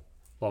people.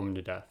 Love them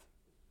to death.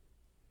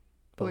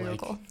 But we were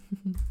cold.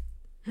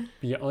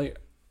 Yeah, like,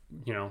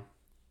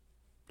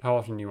 how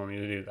often do you want me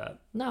to do that?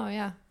 No,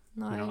 yeah.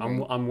 No, I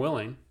agree. I'm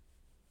willing,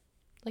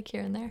 like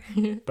here and there.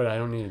 but I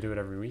don't need to do it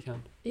every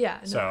weekend. Yeah,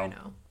 no, So- I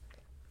know.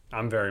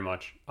 I'm very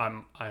much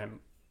I'm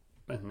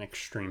an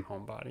extreme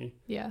homebody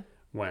Yeah.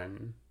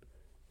 when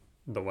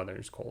the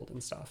weather's cold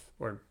and stuff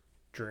or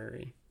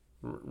dreary.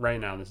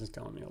 Right now, this is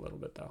killing me a little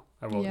bit though.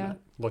 I will Yeah.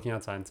 admit, looking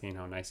outside and seeing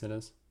how nice it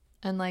is.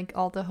 And like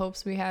all the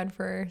hopes we had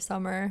for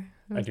summer,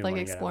 with, do like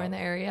wanna get exploring out.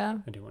 the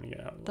area, I do want to get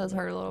out. A little does bit,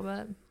 hurt a little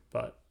bit.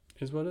 but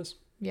is what is.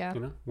 Yeah.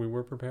 We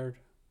were prepared.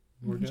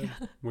 We're good.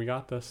 We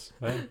got this.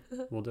 Hey,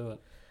 we'll do it.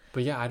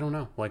 But yeah, I don't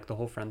know. Like the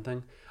whole friend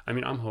thing. I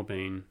mean, I'm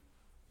hoping.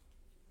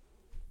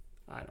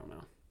 I don't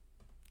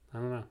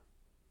know.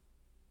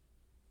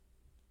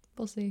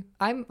 We'll see.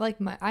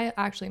 I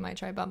actually might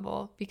try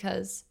Bumble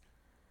because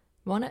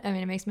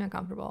it makes me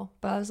uncomfortable.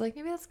 But I was like,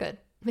 maybe that's good.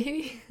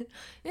 Maybe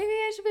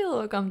I should be a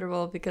little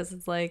comfortable because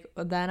it's like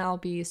then I'll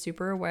be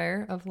super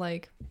aware of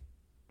like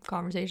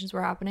conversations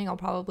were happening. I'll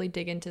probably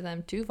dig into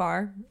them too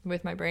far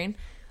with my brain.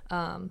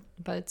 But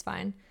it's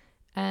fine.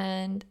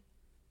 And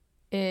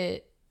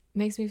it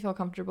makes me feel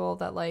comfortable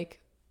that like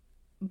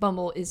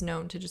Bumble is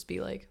known to just be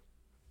like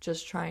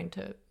just trying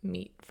to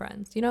meet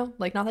friends,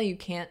 like not that you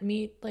can't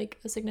meet like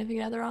a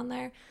significant other on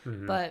there,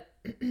 but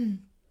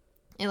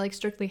it like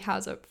strictly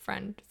has a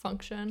friend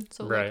function.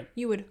 So like Right.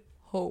 you would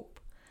hope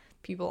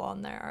people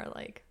on there are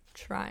like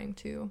trying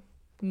to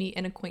meet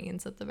an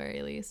acquaintance at the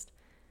very least.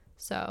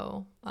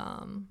 So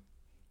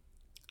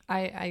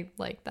I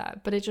like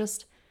that, but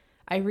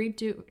I read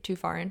too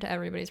far into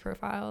everybody's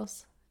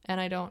profiles, and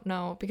I don't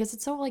know because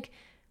it's so like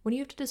when you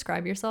have to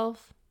describe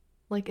yourself,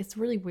 like it's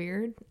really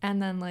weird,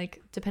 and then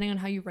like depending on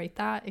how you write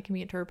that, it can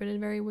be interpreted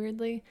very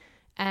weirdly.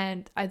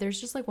 And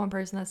there's just like one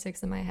person that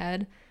sticks in my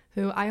head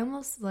who I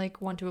almost like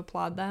want to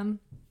applaud them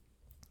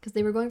because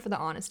they were going for the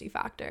honesty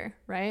factor,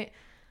 right?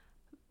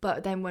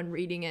 But then when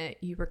reading it,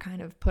 you were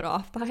kind of put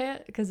off by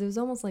it because it was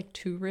almost like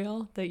too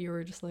real that you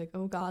were just like,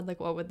 oh God, like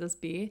what would this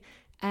be?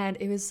 And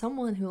it was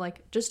someone who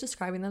like just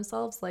describing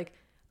themselves, like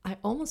I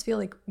almost feel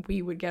like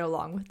we would get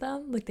along with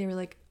them. Like they were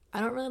like, I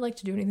don't really like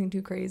to do anything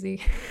too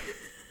crazy.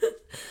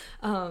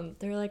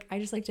 They were like, I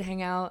just like to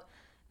hang out.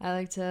 I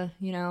like to,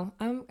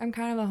 I'm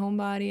kind of a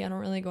homebody. I don't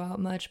really go out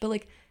much, but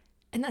like,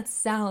 and that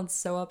sounds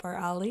so up our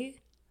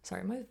alley.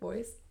 Sorry, my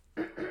voice.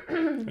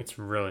 It's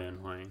really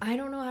annoying. I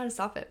don't know how to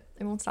stop it.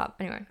 It won't stop.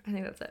 Anyway, I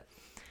think that's it.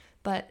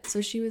 But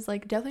so she was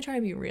like definitely trying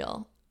to be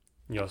real.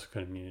 You also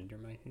could have muted your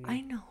mic again.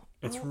 I know.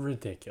 It's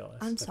ridiculous.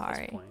 I'm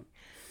sorry.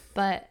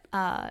 But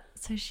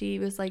so she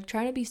was like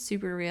trying to be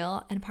super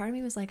real, and part of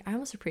me was like, I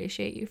almost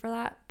appreciate you for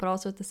that. But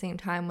also at the same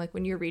time, like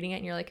when you're reading it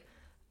and you're like,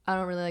 I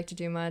don't really like to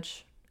do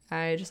much.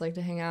 I just like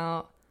to hang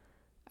out.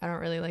 I don't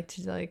really like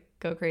to like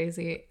go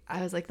crazy.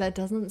 I was like, that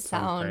doesn't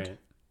sound great.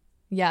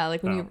 Yeah,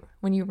 like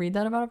when you read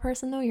that about a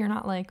person though, you're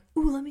not like,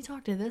 ooh, let me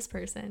talk to this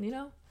person, you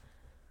know?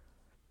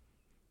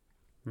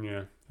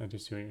 Yeah, I do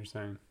see what you're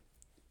saying.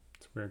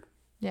 It's weird.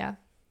 Yeah.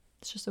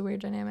 It's just a weird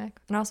dynamic.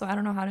 And also, I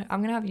don't know I'm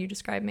going to have you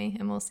describe me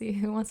and we'll see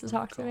who wants to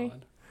talk to me.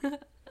 All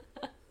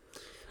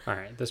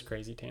right, this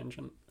crazy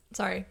tangent.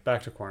 Sorry.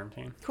 Back to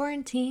quarantine.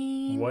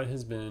 Quarantine. What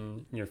has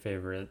been your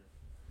favorite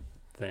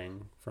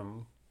thing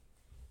from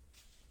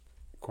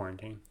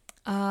quarantine?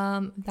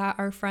 That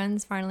our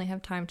friends finally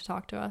have time to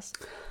talk to us.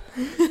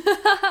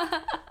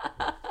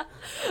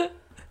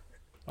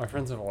 Our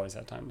friends have always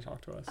had time to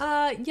talk to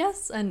us.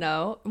 Yes and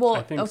no. Well,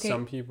 I think okay.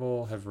 some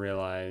people have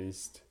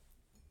realized,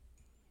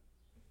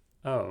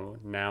 oh,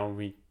 now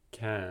we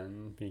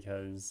can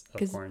because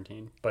of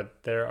quarantine.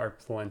 But there are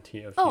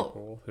plenty of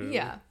people who,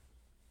 yeah.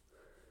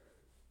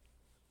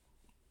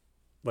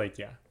 like,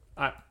 yeah,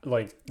 I'm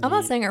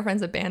not saying our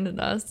friends abandoned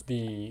us.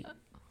 The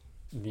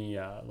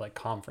like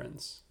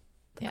conference,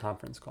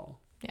 conference call,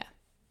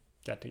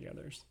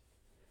 get-togethers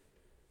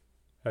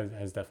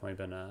has definitely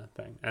been a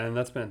thing, and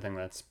that's been a thing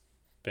that's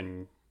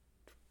been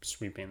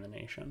sweeping the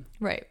nation.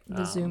 Right,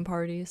 the Zoom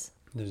parties.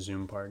 The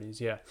Zoom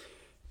parties, yeah,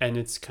 and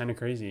it's kind of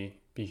crazy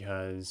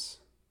because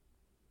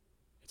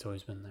it's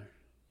always been there.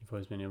 You've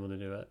always been able to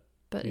do it.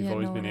 But you've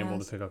always been able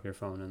to pick up your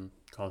phone and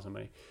call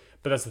somebody.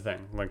 But that's the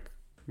thing. Like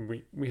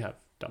we have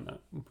done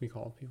that. We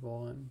call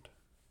people and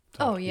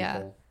talk to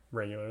people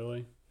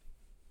regularly.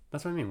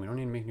 That's what I mean. We don't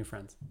need to make new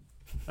friends.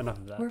 Enough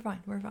of that. We're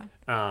fine.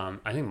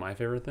 I think my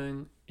favorite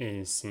thing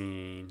is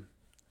seeing,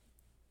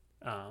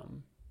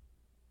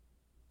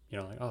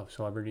 like, oh,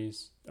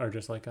 celebrities are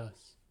just like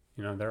us.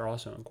 They're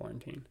also in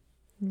quarantine.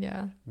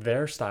 Yeah.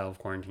 Their style of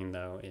quarantine,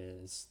 though,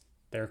 is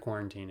they're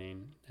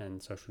quarantining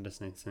and social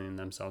distancing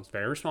themselves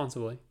very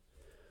responsibly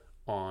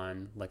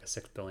on like a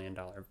 $6 billion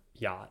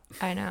yacht.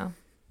 I know.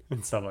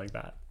 And stuff like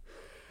that.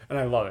 And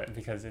I love it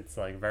because it's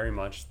like very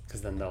much,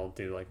 because then they'll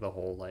do like the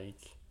whole like,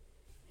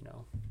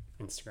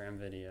 Instagram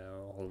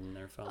video holding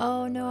their phone.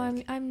 Oh no,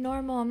 like, I'm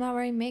normal. I'm not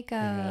wearing makeup.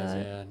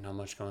 Yeah, not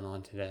much going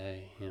on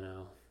today,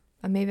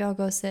 Maybe I'll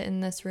go sit in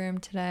this room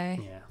today.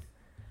 Yeah.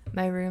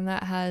 My room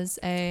that has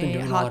a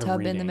hot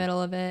tub in the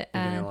middle of it.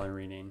 I've been doing a lot of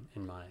reading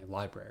in my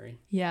library.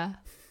 Yeah.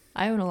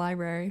 I own a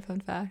library,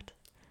 fun fact.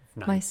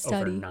 My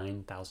study. Over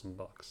 9,000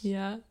 books.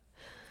 Yeah.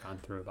 Gone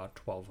through about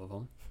 12 of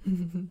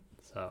them.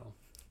 So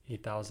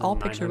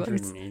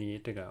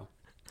 8,988 to go.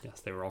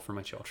 Yes, they were all for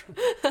my children.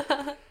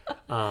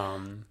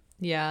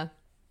 Yeah.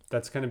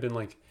 That's kind of been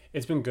like,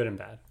 it's been good and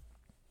bad.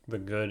 The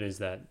good is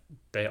that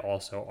they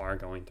also are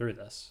going through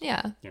this.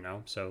 Yeah.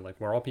 So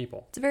like we're all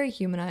people. It's a very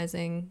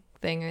humanizing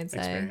thing, I'd say.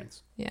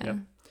 Experience. Yeah. Yep.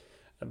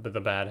 But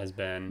the bad has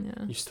been,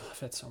 you still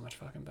have it so much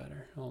fucking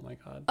better. Oh my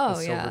God. Oh,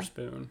 the silver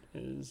spoon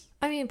is.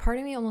 I mean, part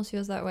of me almost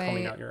feels that way.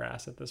 Coming out your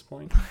ass at this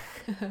point.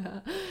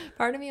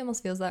 Part of me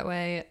almost feels that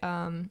way.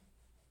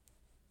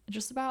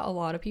 Just about a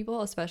lot of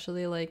people,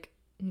 especially like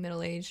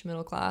middle-aged,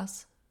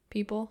 middle-class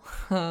people.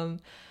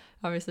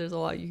 Obviously, there's a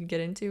lot you can get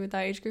into with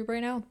that age group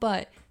right now,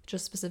 but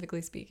just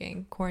specifically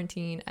speaking,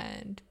 quarantine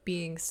and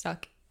being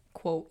stuck,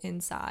 quote,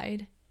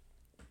 inside.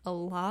 A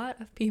lot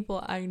of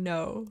people I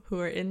know who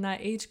are in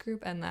that age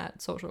group and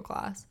that social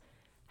class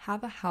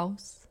have a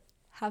house,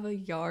 have a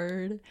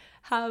yard,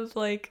 have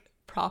like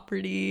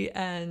property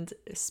and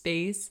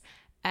space.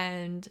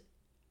 And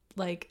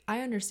like,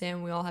 I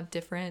understand we all have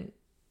different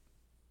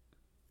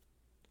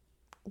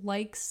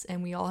likes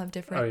and we all have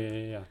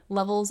different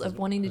levels of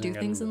wanting to do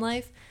things in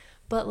life.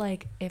 But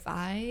like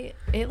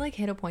it like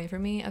hit a point for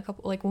me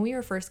like when we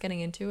were first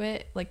getting into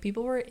it, like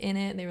people were in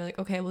it, they were like,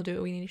 okay, we'll do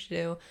what we need to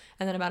do.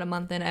 And then about a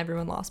month in,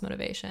 everyone lost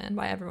motivation.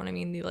 By everyone, I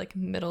mean the like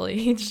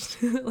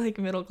middle-aged, like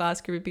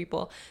middle-class group of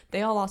people.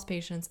 They all lost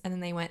patience. And then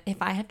they went,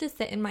 if I have to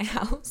sit in my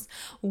house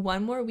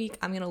one more week,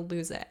 I'm going to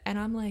lose it. And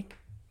I'm like,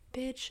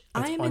 bitch,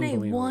 I am in a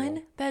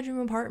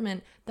 1-bedroom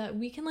apartment that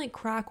we can like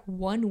crack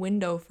one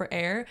window for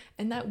air.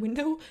 And that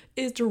window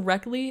is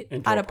directly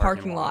at a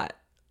parking lot.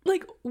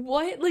 Like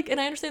what? Like,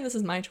 and I understand this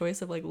is my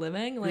choice of like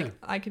living. Like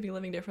I could be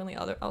living differently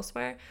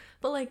elsewhere,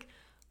 but like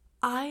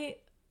I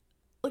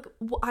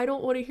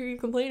don't want to hear you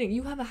complaining.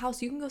 You have a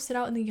house. You can go sit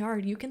out in the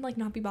yard. You can like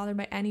not be bothered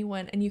by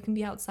anyone, and you can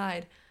be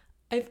outside.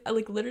 I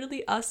like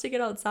literally us to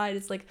get outside.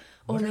 It's like,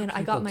 oh man,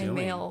 I got my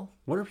mail.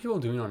 What are people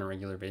doing on a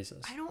regular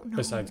basis? I don't know.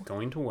 Besides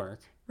going to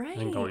work, right,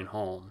 and going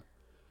home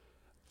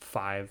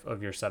 5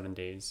 of your 7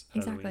 days.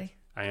 Exactly.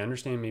 I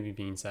understand maybe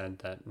being said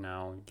that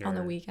now on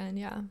the weekend,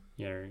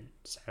 your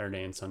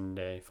Saturday and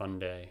Sunday fun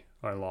day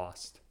are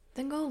lost.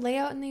 Then go lay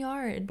out in the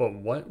yard. But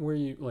what were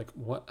you like?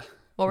 What?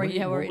 What were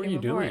what you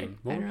doing? doing?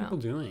 What I were don't people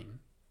know. doing?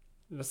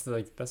 That's the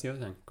other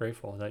thing.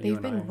 Grateful that you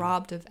They've and been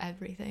robbed of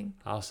everything.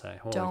 I'll say,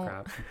 holy Don't.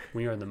 crap,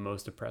 we are the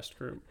most oppressed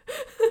group.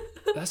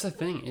 That's the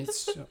thing. It's.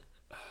 So,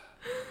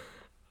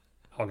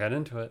 I'll get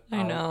into it.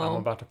 I know. I'm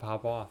about to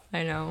pop off.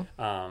 I know.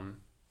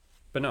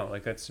 But no,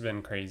 like that's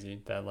been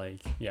crazy. That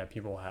like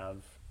people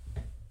have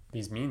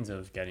these means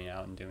of getting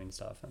out and doing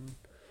stuff, and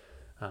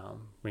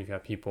we've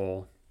got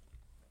people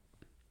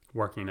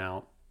working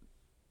out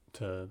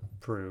to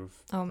prove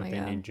Oh my that they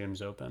God. need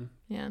gyms open.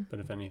 Yeah. But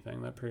if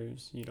anything, that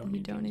proves you don't You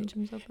need don't gyms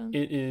need open. gyms open.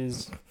 It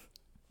is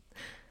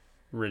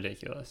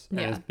ridiculous. And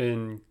Yeah. it's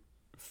been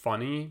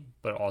funny,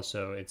 but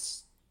also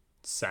it's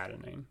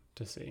saddening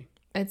to see.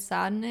 It's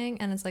saddening,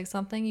 and it's like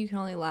something you can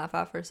only laugh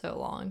at for so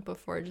long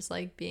before just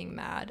like being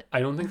mad. I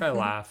don't think I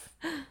laugh.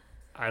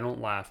 I don't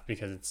laugh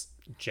because it's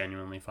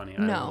genuinely funny.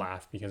 I No.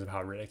 laugh because of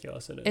how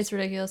ridiculous it is. It's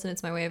ridiculous, and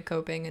it's my way of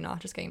coping and not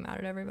just getting mad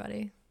at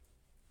everybody.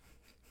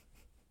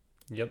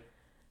 Yep.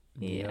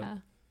 Yeah.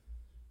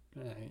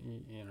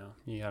 You know,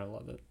 you gotta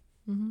love it.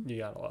 Mm-hmm. You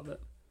gotta love it.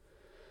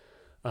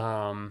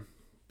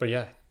 But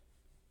yeah.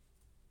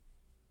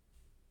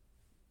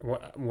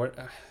 What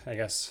I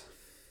guess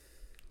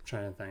I'm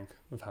trying to think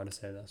of how to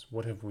say this.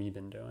 What have we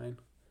been doing?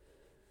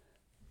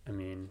 I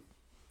mean,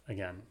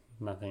 again,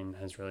 nothing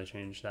has really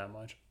changed that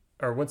much.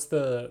 Or what's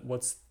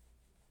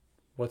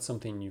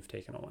something you've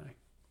taken away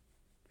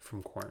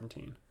from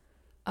quarantine?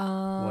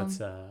 What's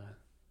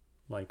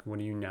like, what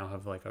do you now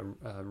have like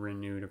a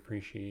renewed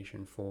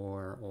appreciation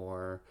for,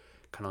 or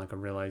kind of like a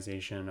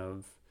realization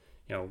of,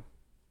 you know,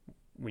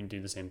 we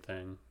do the same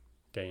thing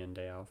day in,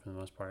 day out for the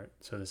most part,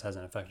 so this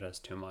hasn't affected us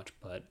too much,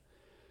 but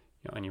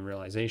you know, any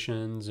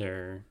realizations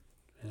or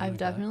anything I've like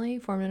definitely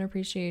formed an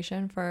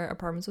appreciation for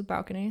apartments with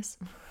balconies,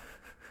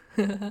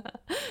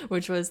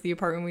 which was the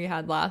apartment we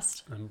had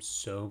last. that? I'm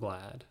so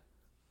glad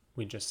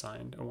we just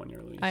signed a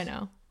 1-year lease. I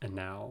know. And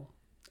now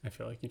I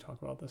feel like you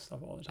talk about this stuff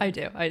all the time. I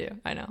do.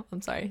 I know.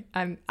 I'm sorry.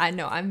 I'm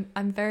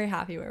very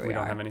happy where we We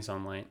don't are. have any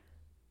sunlight,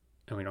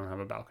 and we don't have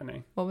a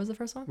balcony. What was the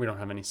first one? We don't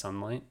have any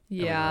sunlight. And we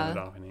don't Yeah. have a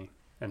balcony,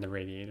 and the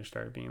radiator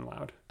started being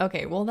loud.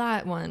 Okay, well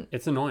that one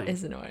It's annoying.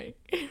 is annoying.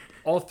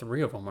 All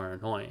three of them are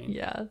annoying.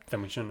 Yeah.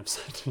 Then we shouldn't have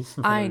signed.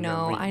 I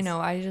know. I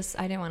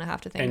didn't want to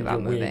have to think And about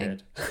you moving.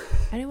 waited.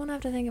 I didn't want to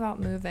have to think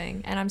about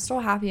moving, and I'm still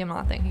happy I'm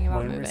not thinking about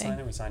When did we moving. sign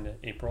it? We signed it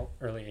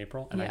early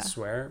April, and I Yeah.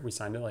 swear we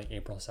signed it like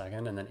April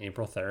 2nd, and then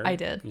April 3rd. I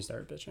did. You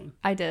started bitching.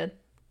 I did.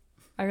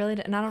 I really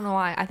did, and I don't know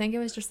why. I think it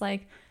was just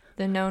like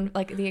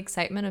the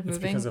excitement of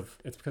moving.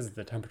 It's because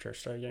the temperature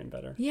started getting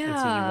better. And so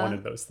Yeah. you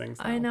wanted those things.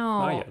 I now.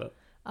 know. I get it.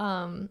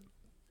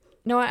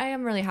 No, I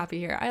am really happy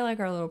here. I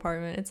like our little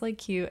apartment. It's like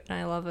cute, and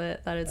I love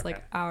it that it's like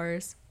Okay.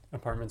 ours.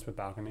 Apartments with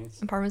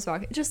balconies. Apartments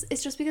back.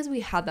 It's just because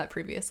we had that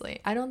previously.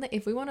 I don't think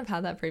if we wouldn't have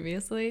had that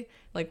previously,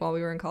 like while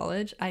we were in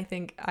college, I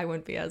think I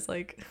wouldn't be as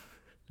like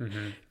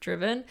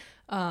driven.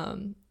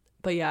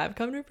 But yeah, I've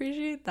come to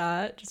appreciate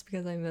that just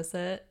because I miss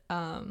it.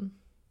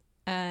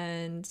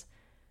 And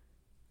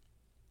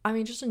I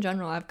mean, just in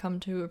general, I've come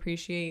to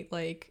appreciate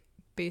like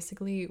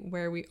basically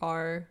where we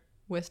are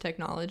with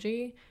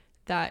technology,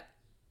 that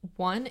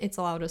one, it's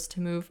allowed us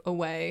to move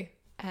away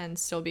and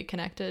still be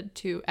connected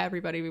to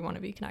everybody we want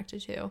to be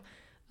connected to.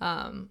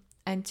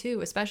 And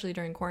two, especially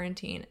during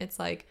quarantine, it's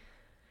like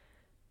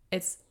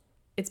it's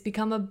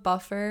become a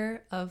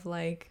buffer of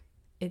like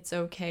it's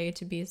okay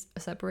to be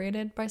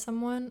separated by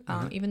someone,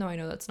 even though I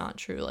know that's not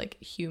true,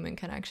 like human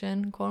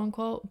connection, quote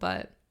unquote.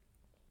 But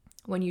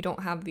when you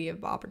don't have the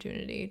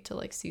opportunity to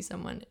like see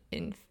someone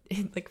in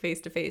like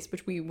face to face,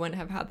 which we wouldn't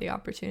have had the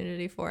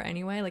opportunity for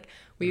anyway, like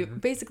we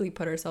basically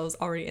put ourselves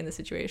already in the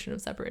situation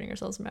of separating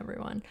ourselves from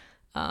everyone.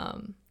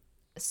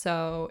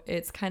 So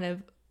it's kind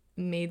of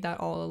made that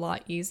all a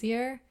lot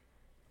easier.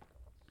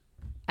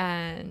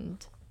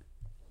 And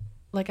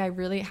like I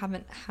really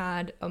haven't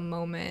had a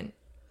moment,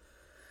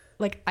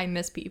 like I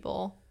miss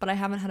people, but I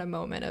haven't had a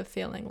moment of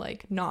feeling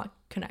like not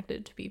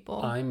connected to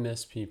people. I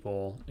miss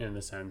people in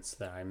the sense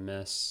that I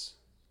miss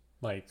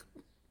like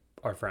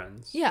our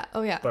friends. Yeah.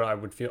 Oh yeah. But I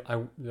would feel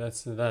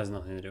that has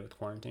nothing to do with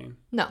quarantine.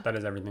 No. That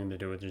has everything to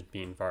do with just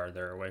being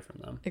farther away from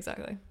them.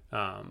 Exactly.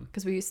 Um,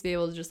 Because we used to be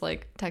able to just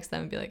like text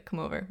them and be like, "Come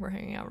over, we're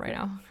hanging out right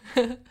now."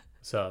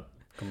 Sup?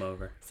 Come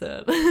over.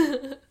 So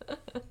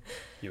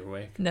You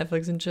awake?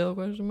 Netflix and chill ?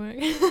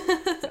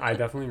 I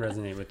definitely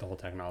resonate with the whole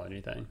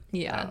technology thing.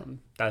 Yeah.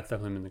 That's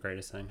definitely been the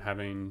greatest thing.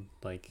 Having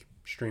like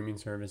streaming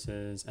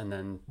services, and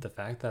then the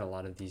fact that a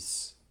lot of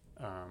these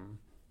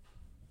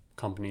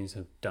companies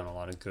have done a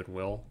lot of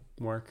goodwill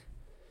work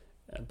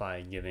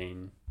by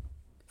giving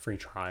free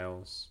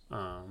trials.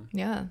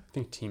 Yeah. I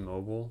think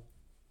T-Mobile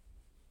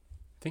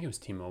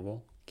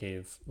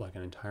gave like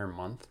an entire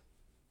month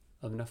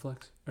of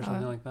Netflix or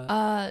something like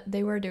that.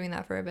 They were doing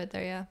that for a bit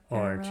there, yeah. I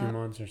Or remember 2 that.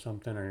 months or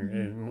something,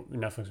 or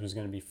Netflix was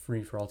going to be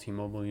free for all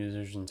T-Mobile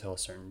users until a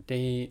certain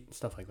date,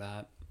 stuff like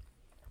that.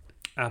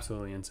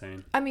 Absolutely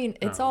insane. I mean,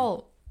 it's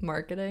all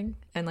marketing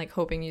and like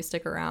hoping you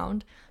stick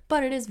around,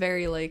 but it is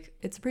very like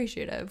it's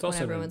appreciative when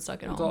everyone's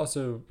stuck at It home.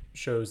 also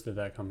shows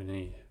that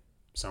company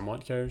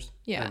somewhat cares.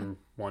 Yeah. And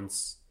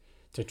wants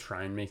to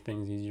try and make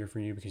things easier for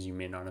you because you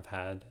may not have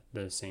had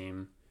the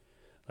same,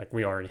 like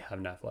we already have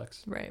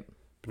Netflix. Right.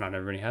 But not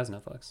everybody has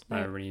Netflix. Not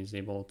Right. everybody is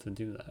able to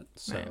do that.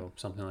 So Right.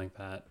 something like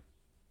that,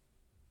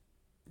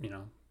 you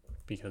know,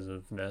 because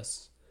of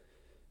this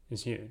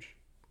is huge.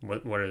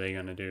 What are they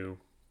going to do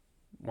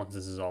once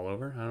this is all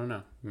over? I don't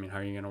know. I mean, how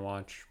are you going to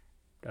watch,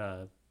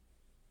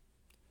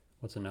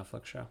 what's a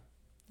Netflix show?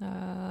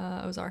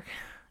 Ozark.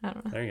 I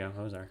don't know. There you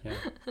go. Ozark. Yeah.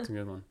 It's a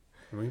good one.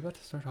 Are we about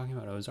to start talking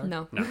about Ozark?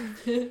 No.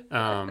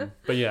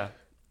 But yeah,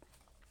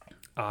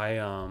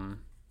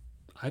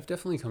 I've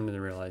definitely come to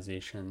the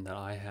realization that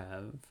I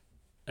have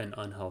an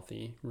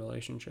unhealthy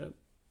relationship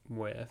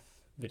with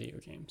video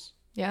games.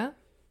 Yeah.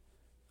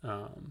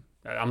 I'm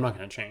not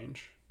going to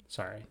change.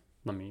 Sorry.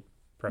 Let me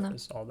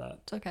preface all that.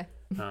 It's okay.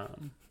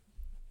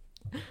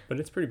 But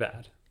it's pretty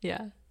bad.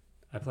 Yeah.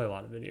 I play a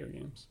lot of video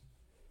games.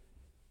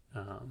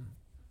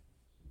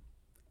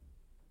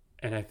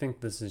 And I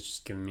think this is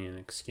just giving me an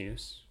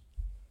excuse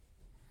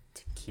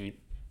to keep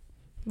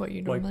What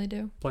you normally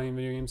do. playing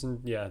video games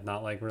and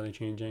not like really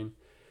changing.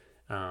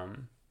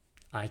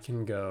 I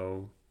can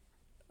go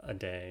a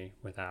day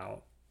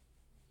without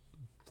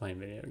playing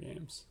video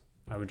games.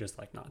 I would just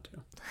like not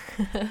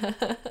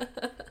to.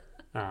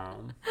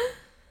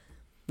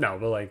 No,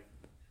 but like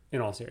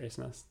in all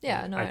seriousness,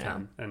 Yeah, no, I I know.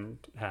 can and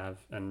have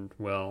and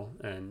will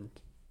and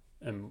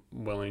am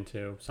willing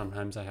to.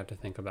 Sometimes I have to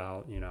think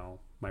about,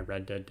 my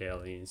Red Dead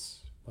dailies,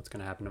 what's going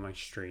to happen to my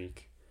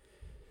streak.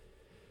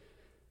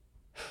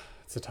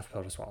 It's a tough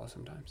pill to swallow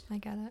sometimes. I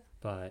get it.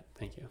 But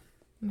thank you.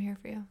 I'm here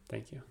for you.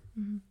 Thank you.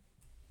 Mm-hmm.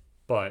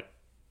 But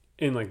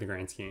in like the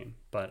grand scheme,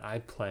 but I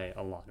play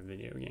a lot of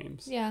video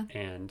games. Yeah.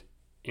 And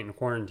in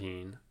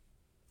quarantine,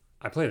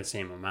 I play the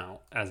same amount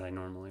as I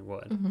normally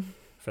would Mm-hmm.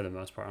 for the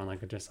most part. On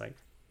like just like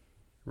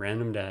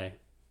random day,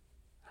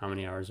 how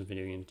many hours of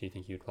video games do you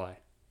think you'd play?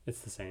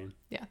 It's the same.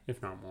 Yeah.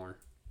 If not more.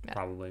 Yeah.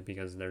 Probably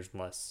because there's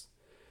less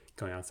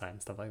going outside and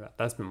stuff like that.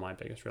 That's been my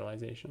biggest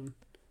realization.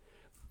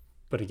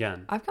 But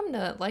again, I've come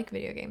to like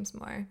video games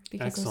more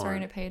because I'm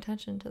starting to Excellent. pay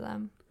attention to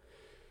them.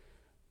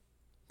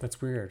 that's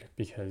weird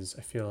because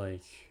I feel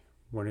like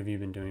what have you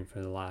been doing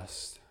for the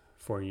last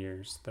 4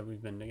 years that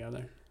we've been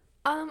together?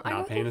 I Not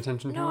go paying through,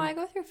 attention to No, them? I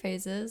go through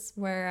phases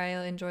where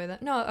I enjoy them.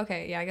 No,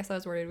 okay, yeah, I guess I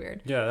was worded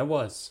weird. Yeah, that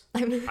was.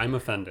 I'm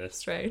offended.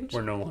 Strange.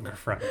 We're no longer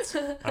friends.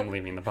 I'm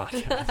leaving the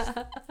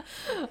podcast.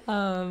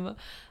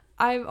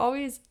 I've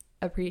always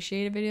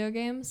appreciated video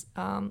games.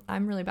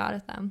 I'm really bad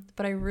at them,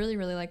 but I really,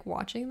 really like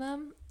watching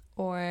them.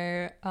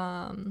 Or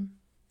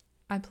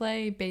I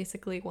play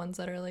basically ones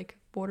that are like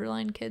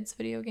borderline kids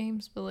video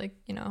games, but like,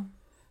 you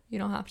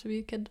don't have to be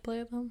a kid to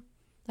play them.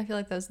 I feel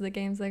like those are the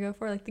games I go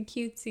for, like the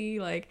cutesy,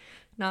 like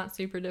not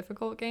super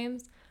difficult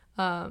games.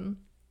 But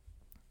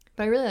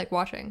I really like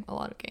watching a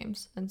lot of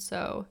games. And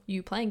so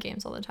you playing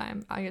games all the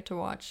time, I get to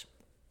watch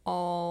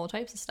all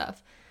types of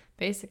stuff,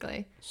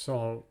 basically.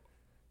 So,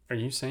 are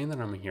you saying that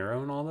I'm a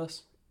hero in all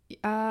this?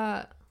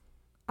 I'm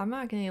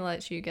not gonna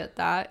let you get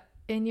that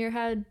in your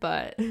head,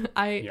 but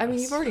I mean,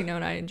 Yes. you've already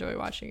known I enjoy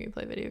watching you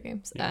play video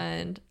games. Yeah.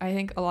 And I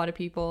think a lot of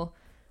people,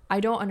 I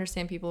don't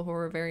understand people who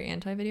are very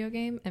anti-video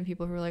game and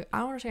people who are like, I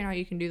don't understand how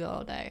you can do that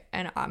all day.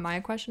 And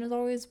my question is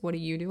always, what do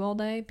you do all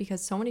day?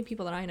 Because so many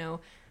people that I know,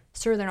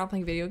 sure, they're not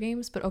playing video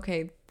games, but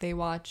okay, they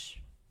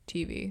watch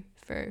TV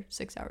for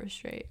 6 hours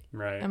straight.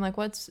 Right. I'm like,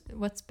 what's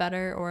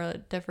better or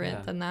different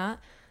Yeah. than that?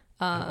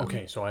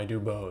 Okay, so I do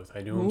both.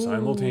 I do them Ooh,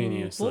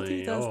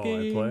 simultaneously. Oh, I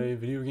multitasking. play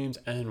video games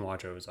and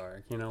watch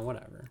Ozark.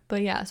 Whatever.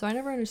 But yeah, so I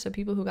never understood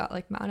people who got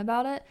like mad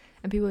about it,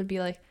 and people would be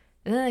like,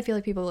 and then I feel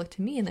like people look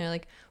to me and they're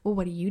like, well,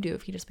 what do you do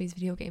if he just plays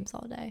video games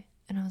all day?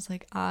 And I was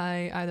like,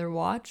 I either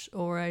watch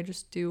or I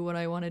just do what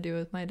I want to do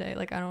with my day.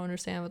 Like, I don't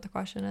understand what the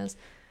question is.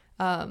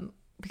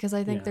 Because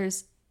I think Yeah.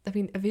 a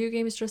video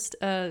game is just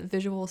a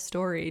visual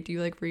story. Do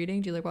you like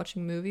reading? Do you like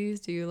watching movies?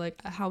 Do you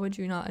like, how would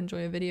you not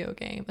enjoy a video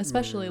game?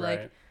 Especially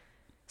Right. like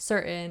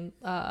certain,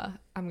 I'm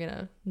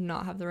gonna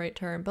not have the right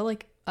term, but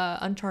like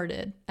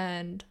Uncharted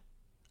and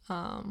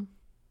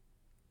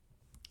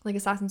like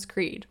Assassin's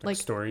Creed, like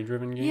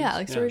story-driven games. yeah,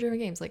 like story-driven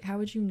games. Like, how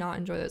would you not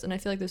enjoy those? And I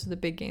feel like those are the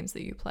big games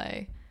that you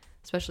play,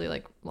 especially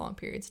like long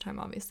periods of time,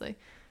 obviously.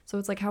 So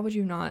it's like, how would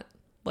you not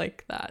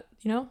like that?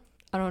 I don't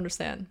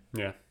understand.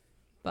 Yeah.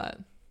 But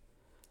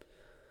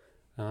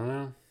I don't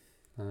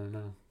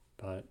know.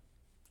 But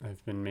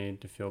I've been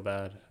made to feel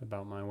bad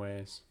about my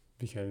ways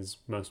because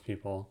most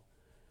people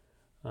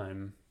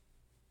I'm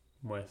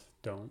with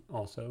don't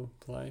also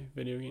play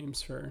video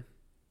games for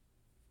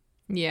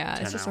yeah,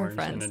 10 it's just our hours in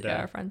friends. a day.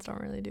 Yeah, our friends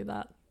don't really do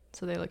that.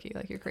 So they look at you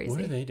like you're crazy. What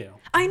do they do?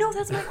 I know,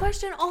 that's my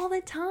question all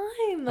the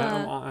time.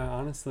 I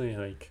honestly,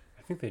 I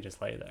think they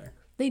just lay there.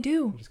 They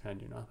do. They just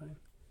kind of do nothing.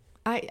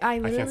 I I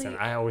can't literally. say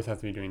I always have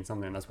to be doing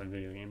something. That's why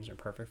video games are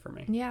perfect for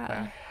me. Yeah.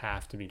 I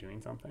have to be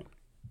doing something.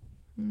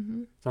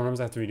 Mm-hmm. Sometimes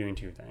I have to be doing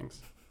two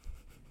things.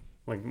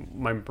 Like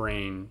my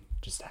brain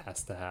just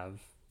has to have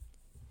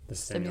the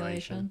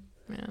stimulation.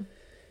 Yeah.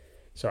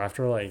 So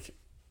after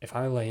if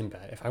I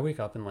wake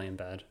up and lay in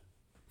bed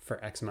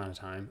for X amount of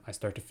time, I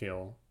start to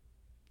feel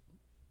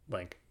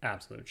like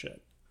absolute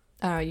shit.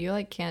 Oh, you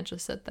like can't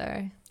just sit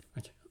there. I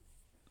can't.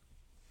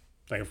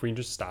 Like if we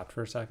just stopped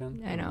for a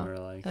second, I and know. we're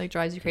It like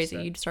drives you just crazy.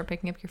 sit. You start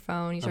picking up your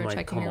phone. You start like,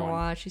 checking come your on.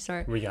 watch. You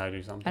start. we gotta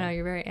do something. I know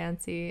you're very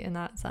antsy in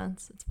that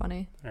sense. It's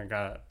funny.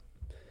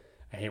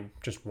 I hate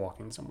just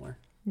walking somewhere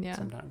Yeah.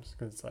 sometimes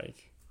because it's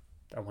like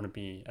I want to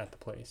be at the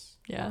place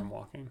Yeah. where I'm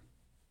walking.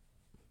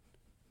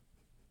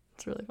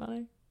 It's really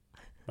funny.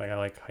 Like I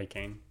like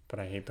hiking, but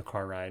I hate the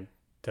car ride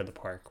to the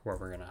park where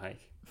we're gonna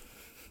hike.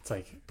 It's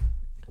like,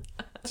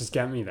 just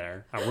get me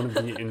there. I want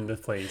to be in the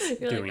place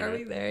You're doing like, are it.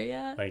 we there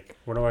yet? Like,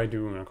 what do I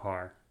do in a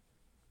car?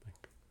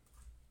 Like,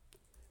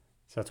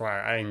 so that's why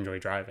I enjoy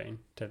driving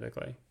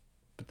typically,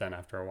 but then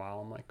after a while,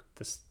 I'm like,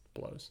 this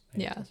blows. I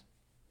hate Yeah. this.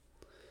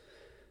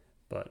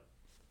 But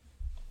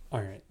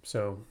all right,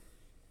 so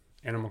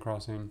Animal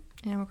Crossing,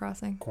 Animal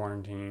Crossing.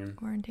 quarantine.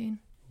 Quarantine.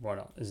 What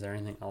else? Is there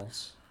anything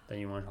else that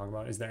you want to talk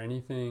about? Is there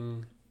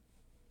anything?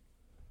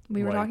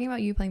 We were Like- talking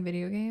about you playing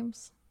video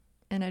games,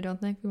 and I don't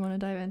think we want to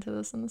dive into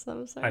this in this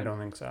episode. I don't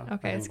think so. I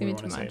Okay, it's think gonna be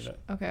we too wanna much. save it.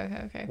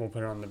 Okay. We'll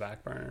put it on the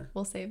back burner.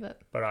 We'll save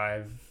it. But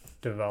I've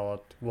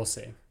developed, we'll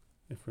see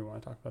if we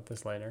want to talk about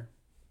this later,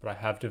 but I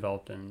have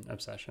developed an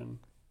obsession,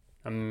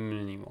 a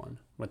mini one,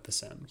 with The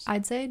Sims.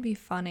 I'd say it'd be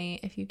funny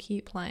if you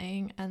keep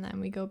playing and then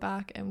we go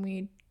back and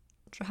we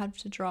have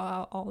to draw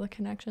out all the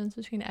connections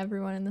between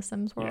everyone in the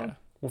Sims world. Yeah,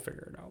 we'll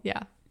figure it out.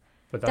 Yeah.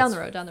 But Down the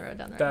road.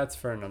 That's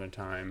for another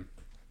time.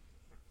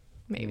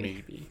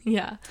 Maybe.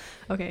 Yeah.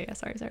 Okay. Yeah.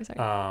 Sorry.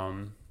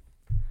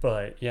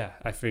 But yeah,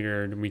 I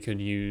figured we could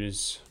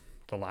use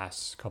the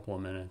last couple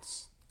of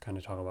minutes, kind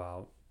of talk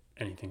about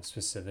anything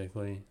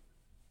specifically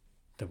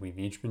that we've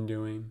each been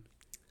doing.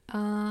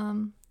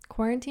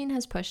 Quarantine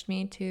has pushed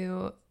me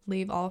to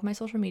leave all of my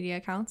social media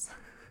accounts.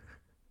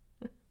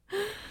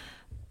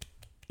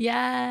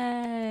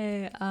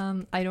 Yay!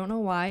 I don't know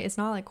why. It's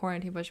not like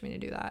quarantine pushed me to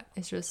do that.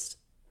 It's just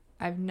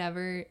I've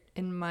never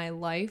in my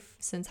life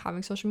since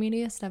having social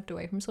media stepped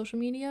away from social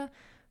media,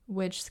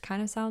 which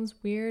kind of sounds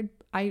weird.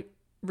 I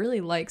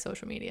really like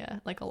social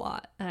media like a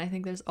lot, and I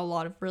think there's a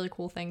lot of really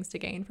cool things to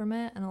gain from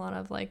it and a lot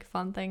of like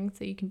fun things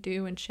that you can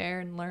do and share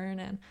and learn,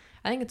 and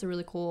I think it's a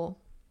really cool.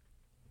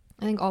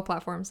 I think all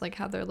platforms like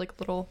have their like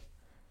little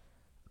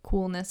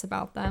coolness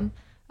about them.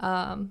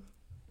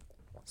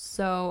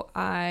 So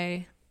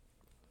I,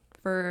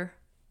 for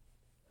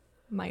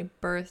my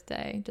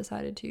birthday,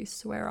 decided to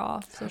swear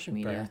off social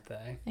Happy media.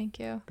 birthday. Thank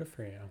you. Good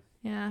for you.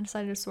 Yeah, I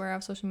decided to swear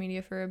off social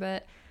media for a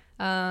bit,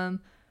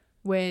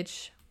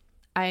 which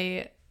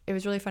it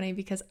was really funny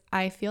because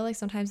I feel like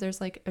sometimes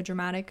there's like a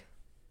dramatic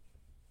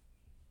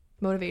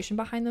motivation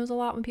behind those a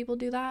lot when people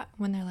do that,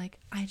 when they're like,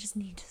 I just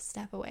need to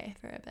step away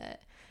for a bit.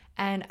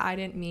 And I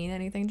didn't mean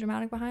anything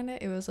dramatic behind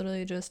it. It was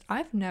literally just,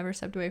 I've never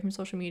stepped away from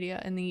social media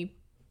in the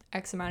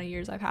X amount of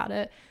years I've had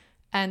it.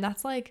 And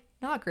that's like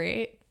not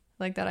great.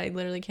 Like that I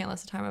literally can't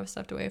list the time I've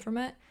stepped away from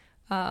it.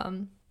 I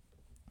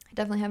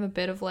definitely have a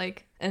bit of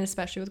like, and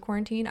especially with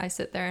quarantine, I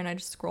sit there and I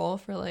just scroll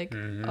for like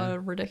a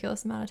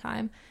ridiculous amount of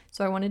time.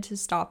 So I wanted to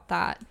stop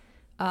that.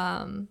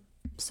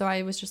 So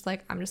I was just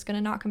like, I'm just going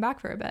to not come back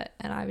for a bit.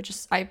 And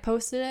I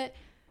posted it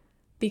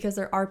because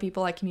there are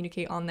people I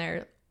communicate on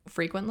there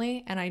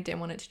frequently, and I didn't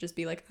want it to just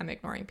be like I'm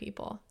ignoring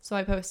people. So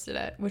I posted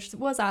it, which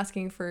was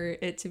asking for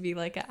it to be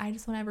like, I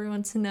just want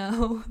everyone to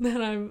know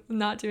that I'm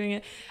not doing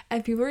it.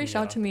 And people reached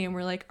out to me and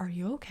were like, are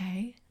you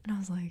okay? And I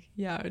was like,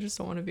 yeah, I just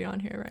don't want to be on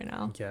here right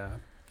now. Yeah,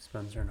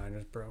 Spencer and I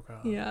just broke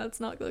up. Yeah, it's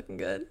not looking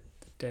good.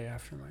 The day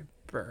after my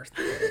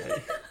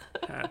birthday.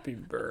 Happy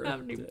birthday.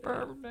 Happy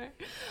birthday.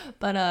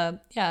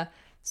 But yeah,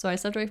 so I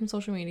stepped away from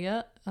social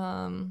media.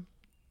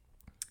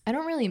 I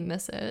don't really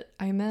miss it.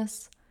 I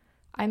miss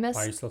Why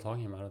are you still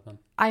talking about it then?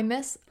 I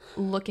miss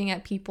looking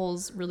at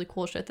people's really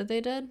cool shit that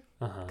they did,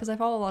 because I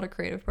follow a lot of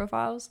creative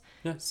profiles.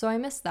 Yeah. So I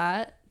miss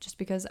that just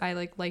because I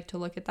like to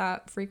look at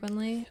that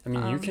frequently. I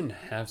mean, you can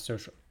have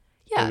social.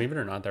 Yeah. Believe it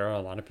or not, there are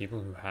a lot of people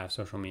who have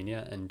social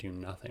media and do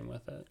nothing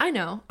with it. I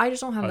know. I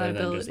just don't have other that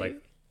than ability. just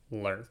like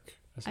lurk.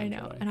 I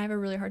know, and I have a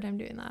really hard time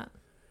doing that.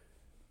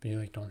 But you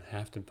like don't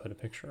have to put a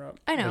picture up.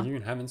 I know. Like, you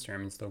can have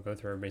Instagram and still go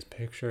through everybody's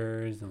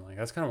pictures and like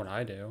that's kind of what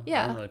I do.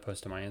 Yeah. I don't really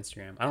post to my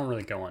Instagram. I don't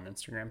really go on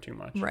Instagram too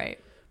much. Right.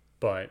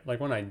 But like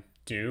when I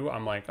do,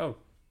 I'm like, oh,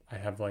 I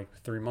have like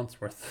 3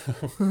 months worth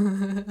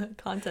of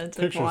Content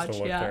to pictures watch. to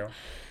look Yeah. through.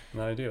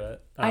 And then I do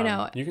it. I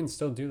know. You can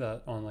still do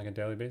that on like a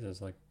daily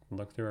basis. Like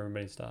look through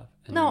everybody's stuff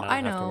and No, not I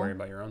have to know. worry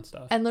about your own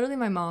stuff. And literally,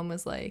 my mom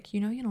was like, you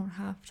don't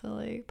have to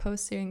like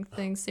post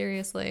things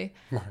seriously.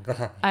 Oh my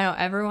God. I know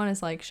everyone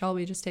is like,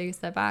 Shelby, just take a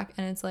step back,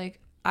 and it's like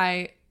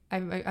I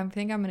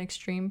think I'm an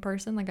extreme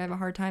person. Like I have a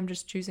hard time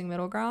just choosing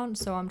middle ground.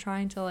 So I'm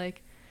trying to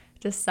like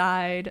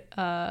decide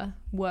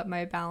what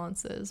my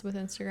balance is with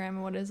Instagram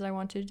and what it is I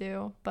want to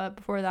do. But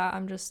before that,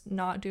 I'm just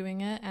not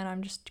doing it, and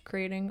I'm just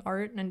creating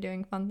art and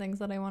doing fun things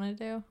that I want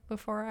to do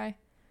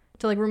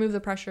to like remove the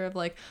pressure of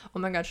like, oh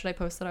my God, should I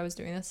post that I was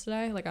doing this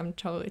today? Like I'm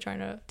totally trying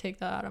to take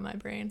that out of my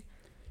brain.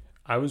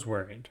 I was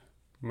worried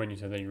when you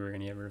said that you were going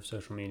to get rid of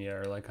social media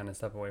or like kind of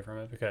step away from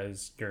it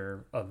because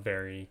you're a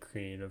very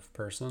creative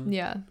person.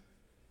 Yeah.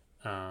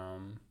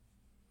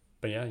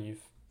 But yeah,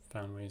 you've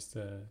found ways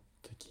to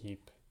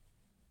keep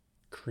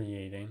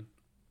creating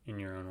in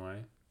your own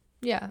way.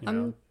 Yeah, You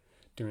know,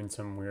 doing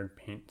some weird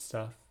paint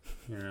stuff,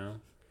 you know.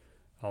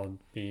 I'll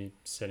be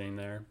sitting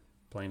there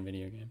playing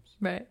video games,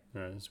 right.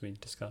 as we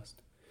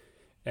discussed.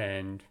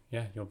 And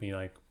yeah, you'll be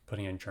like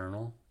putting a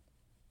journal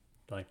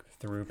like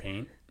through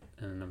paint,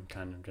 and I'm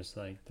kind of just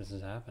like, this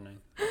is happening.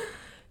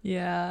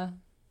 Yeah.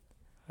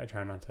 I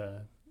try not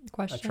to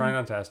Question.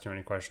 ask too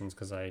many questions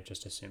because I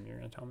just assume you're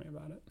gonna tell me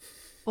about it.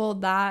 Well,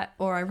 that,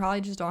 or I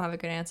probably just don't have a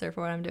good answer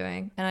for what I'm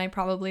doing. And I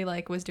probably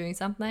like was doing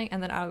something,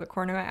 and then out of the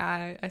corner of my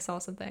eye, I saw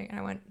something, and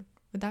I went,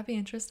 would that be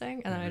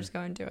interesting? And then I just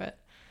go and do it.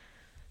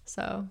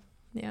 So,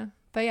 yeah.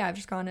 But yeah, I've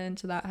just gone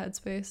into that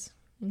headspace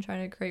and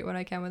trying to create what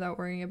I can without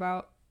worrying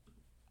about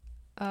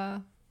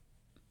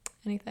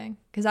anything.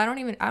 Because I don't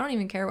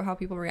even care how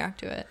people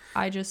react to it.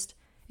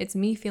 It's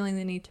me feeling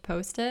the need to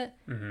post it,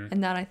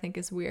 and that I think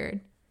is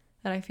weird,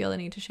 that I feel the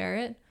need to share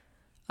it.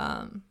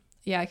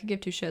 Yeah, I could give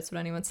two shits what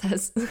anyone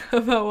says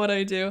about what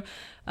I do.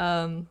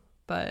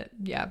 But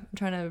yeah, I'm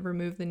trying to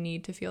remove the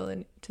need to feel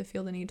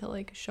the need to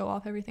like show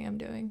off everything I'm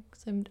doing,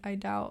 because I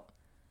doubt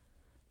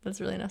that's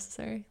really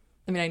necessary.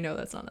 I mean, I know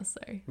that's not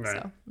necessary, right.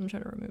 So I'm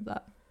trying to remove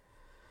that.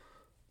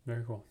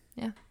 Very cool.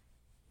 Yeah.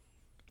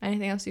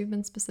 Anything else you've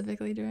been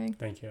specifically doing?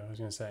 Thank you. I was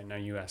gonna say, now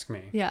you ask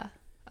me. Yeah.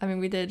 I mean,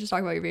 we did just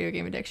talk about your video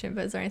game addiction,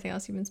 but is there anything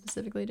else you've been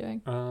specifically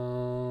doing?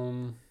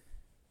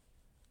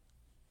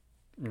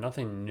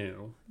 Nothing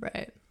new.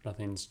 Right.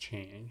 Nothing's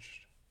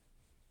changed.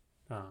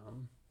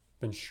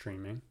 Been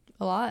streaming.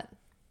 A lot.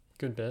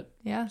 Good bit.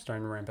 Yeah.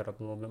 Starting to ramp it up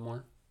a little bit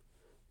more.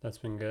 That's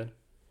been good.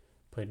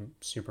 Played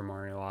Super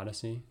Mario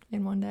Odyssey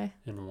In one day.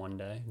 in one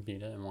day.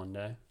 Beat it in one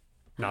day.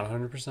 Not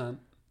 100%,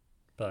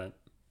 but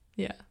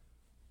Yeah.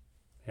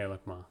 hey,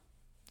 look, Ma.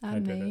 I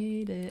did it.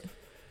 made it.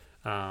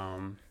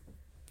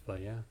 But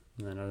yeah.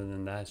 And then other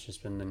than that, it's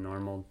just been the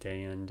normal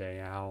day in, day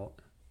out.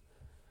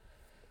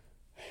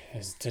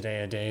 Is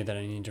today a day that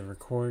I need to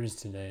record? Is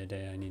today a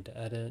day I need to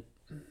edit?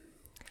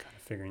 Kind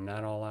of figuring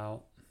that all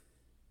out.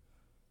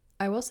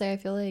 I will say, I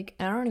feel like,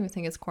 and I don't even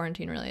think it's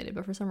quarantine related,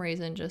 but for some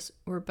reason, just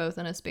we're both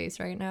in a space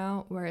right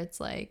now where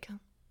it's like,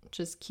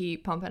 just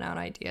keep pumping out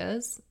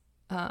ideas,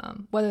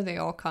 whether they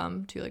all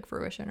come to like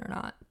fruition or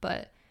not.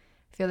 But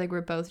I feel like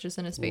we're both just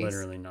in a space.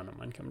 Literally none of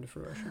mine come to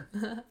fruition.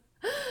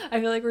 I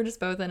feel like we're just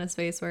both in a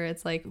space where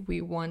it's like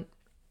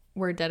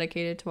we're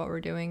dedicated to what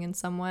we're doing in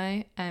some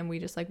way, and we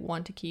just like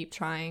want to keep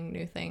trying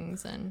new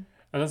things. And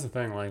that's the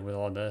thing, like with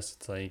all this,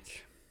 it's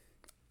like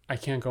I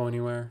can't go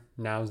anywhere.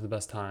 Now's the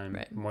best time,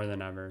 right. More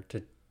than ever,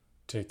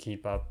 to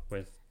keep up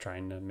with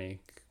trying to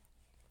make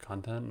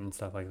content and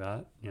stuff like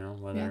that, you know,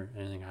 whether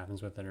anything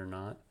happens with it or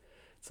not.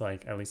 It's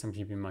like, at least I'm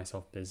keeping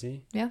myself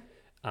busy. Yeah.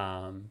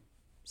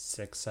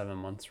 6-7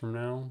 months from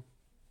now,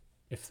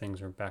 if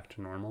things are back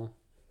to normal,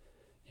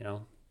 you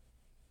know,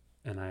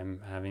 and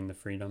I'm having the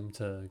freedom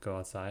to go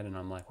outside, and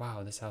I'm like,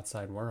 wow, this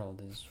outside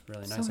world is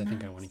really nice. I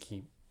think I want to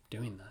keep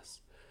doing this.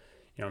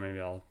 You know,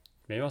 maybe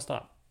I'll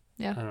stop.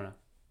 Yeah. I don't know.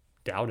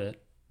 Doubt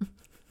it,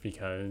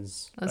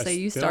 because I'll say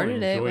you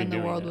started it when the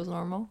world was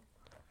normal.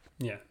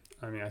 Yeah.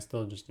 I mean, I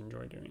still just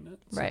enjoy doing it.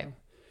 So right.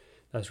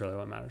 That's really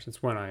what matters.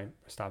 It's when I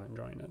stop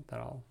enjoying it that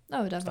I'll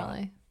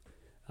definitely.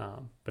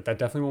 Stop. But that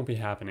definitely won't be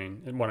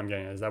happening. And what I'm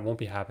getting at is that won't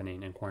be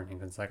happening in quarantine,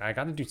 because it's like I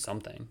got to do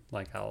something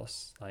like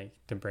else, like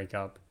to break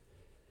up.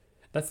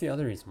 That's the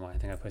other reason why I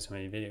think I play so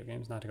many video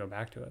games, not to go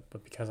back to it,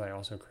 but because I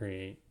also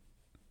create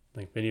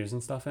like videos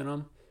and stuff in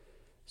them.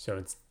 So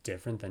it's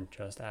different than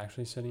just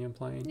actually sitting and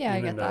playing. Yeah,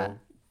 I get that.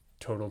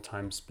 Total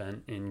time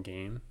spent in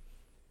game.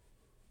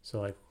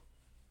 So like,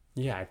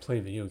 yeah, I play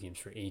video games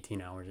for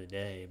 18 hours a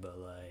day, but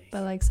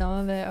like some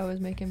of it I was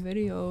making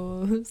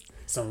videos.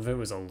 Some of it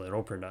was a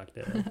little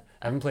productive.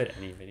 I haven't played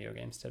any video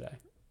games today.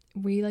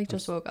 We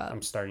just woke up.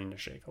 I'm starting to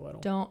shake a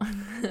little. Don't.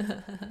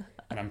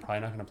 And I'm probably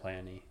not going to play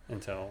any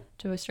until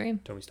we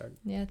start.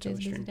 Yeah,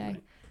 today's a busy day.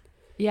 Tonight.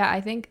 Yeah,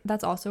 I think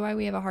that's also why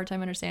we have a hard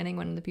time understanding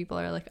when the people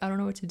are like, I don't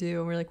know what to do.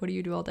 And we're like, what do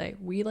you do all day?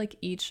 We like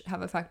each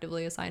have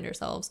effectively assigned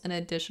ourselves an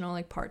additional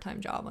like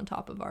part-time job on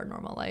top of our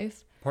normal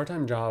life.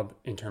 Part-time job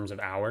in terms of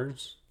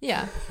hours?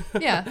 Yeah.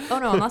 Yeah. Oh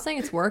no, I'm not saying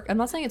it's work. I'm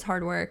not saying it's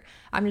hard work.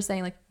 I'm just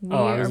saying like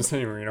I was just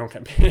saying where you don't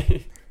get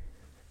paid.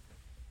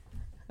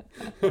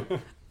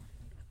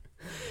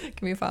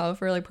 Can we file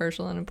for like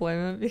partial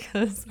unemployment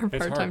because our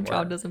part-time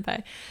job doesn't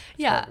pay?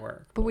 Yeah,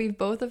 but we've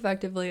both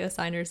effectively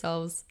assigned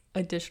ourselves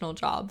additional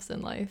jobs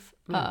in life,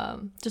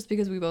 just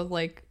because we both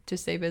like to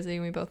stay busy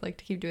and we both like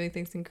to keep doing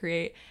things and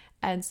create.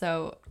 And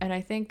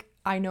I think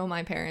I know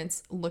my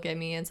parents look at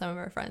me and some of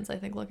our friends I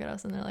think look at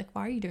us and they're like,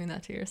 why are you doing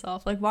that to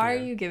yourself? Like, why are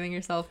you giving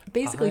yourself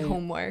basically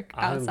homework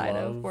outside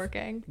of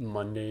working?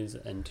 Mondays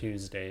and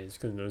Tuesdays,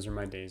 because those are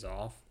my days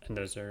off, and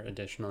those are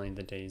additionally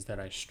the days that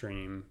I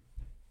stream.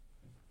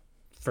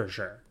 For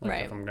sure. Like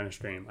right. If I'm going to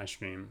stream, I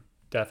stream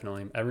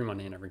definitely every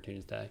Monday and every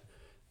Tuesday.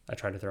 I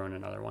try to throw in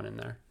another one in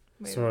there.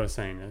 Wait. So what I was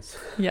saying is,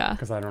 yeah,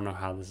 because I don't know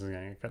how this is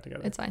going to get cut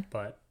together. It's fine.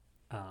 But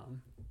what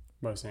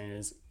I was saying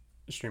is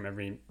stream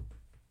every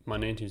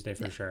Monday and Tuesday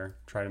for sure.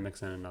 Try to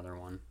mix in another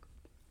one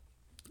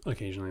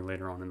occasionally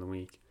later on in the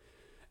week.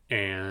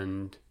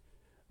 And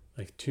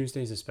like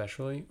Tuesdays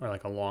especially, or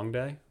like a long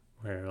day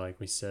where like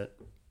we sit,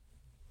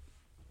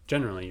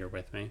 generally you're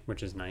with me,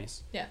 which is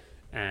nice. Yeah.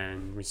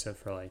 And we sit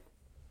for like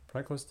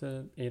probably close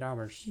to 8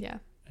 hours. Yeah.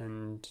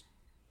 And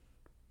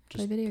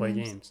just Play video play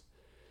games.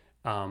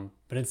 games.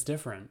 But it's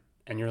different.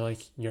 And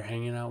you're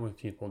hanging out with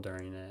people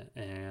during it.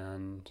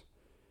 And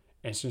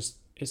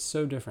it's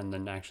so different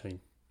than actually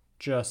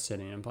just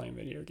sitting and playing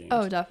video games.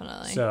 Oh,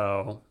 definitely.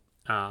 So,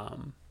 I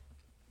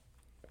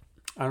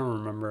don't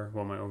remember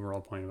what my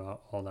overall point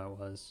about all that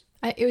was.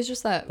 It was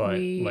just that But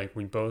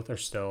we both are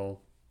still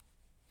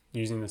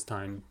using this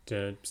time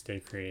to stay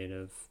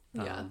creative.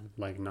 Yeah.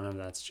 Like none of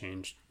that's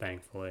changed,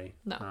 thankfully.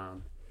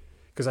 No.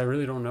 Because I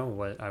really don't know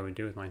what I would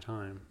do with my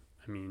time.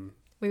 I mean,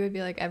 we would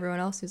be like everyone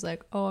else who's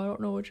like, oh, I don't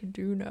know what to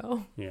do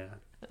now. yeah.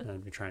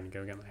 I'd be trying to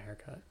go get my hair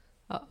cut.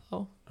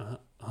 Uh-oh.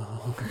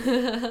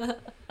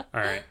 All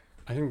right.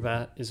 I think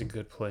that is a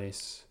good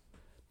place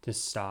to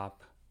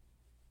stop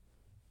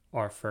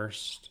our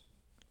first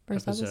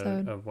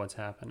episode of What's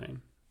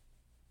Happening.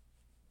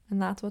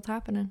 And that's what's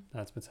happening.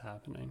 That's what's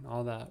happening.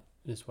 All that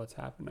is what's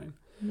happening.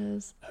 It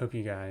is. I hope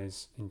you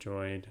guys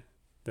enjoyed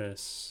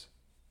this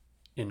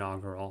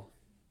inaugural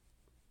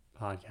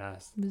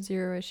podcast.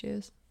 0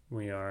 issues.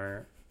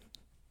 Where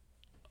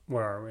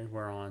are we?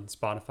 We're on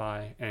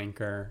Spotify,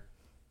 Anchor,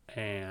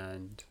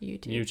 and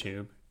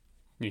YouTube.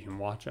 You can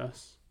watch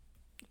us.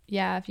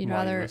 Yeah, if you'd while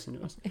rather you listen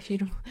to us. if you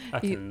don't I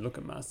can look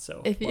at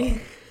myself. if you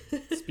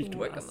speak to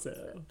Look at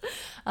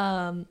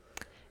myself.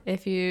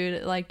 If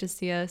you'd like to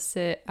see us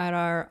sit at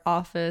our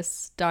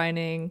office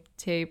dining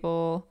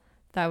table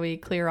that we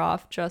clear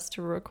off just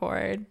to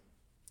record,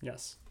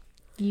 Yes.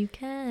 you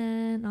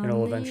can on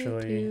It'll the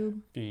eventually YouTube.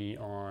 be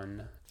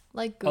on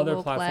Like Google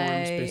other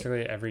platforms, Play,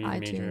 basically every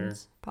major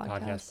iTunes,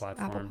 podcast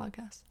platform Apple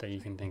Podcasts. that you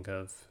can think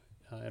of.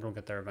 It'll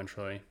get there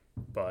eventually.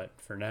 But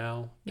for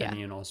now, Yeah.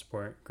 any and all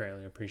support,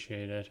 greatly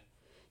appreciated.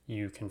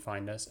 You can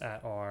find us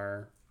at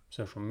our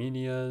social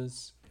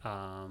medias.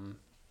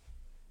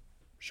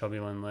 Shelby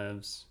Lynn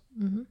Lives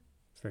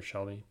for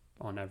Shelby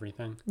on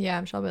everything. Yeah,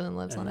 I'm Shelby Lynn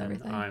Lives And on then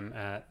everything. I'm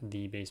at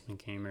the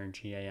Basement Gamer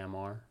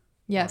GAMR.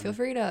 Yeah, feel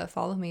free to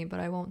follow me, but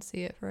I won't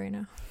see it for right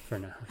now. For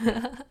now.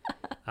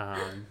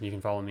 You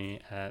can follow me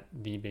at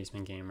the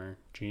Basement Gamer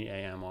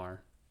GAMR.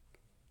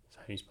 That's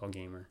how you spell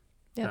gamer.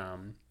 Yeah.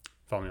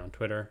 Follow me on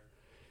Twitter.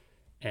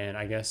 And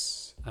I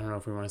guess, I don't know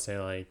if we want to say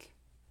like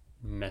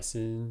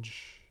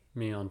message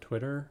me on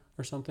Twitter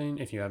or something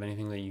if you have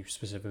anything that you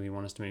specifically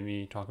want us to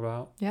maybe talk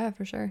about. Yeah,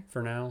 for sure.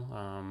 For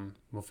now,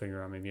 we'll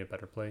figure out maybe a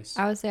better place.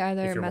 I would say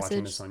either if you're watching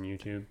message. this on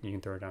YouTube, you can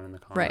throw it down in the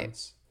Right.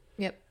 comments.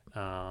 Yep.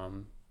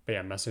 But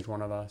yeah, message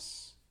one of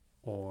us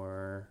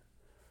or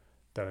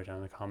throw it down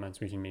in the comments.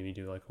 We can maybe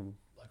do like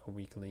a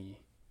weekly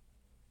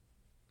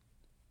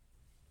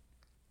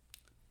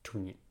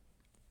tweet,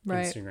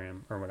 Right.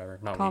 Instagram or whatever.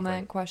 Not Comment,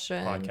 weekly,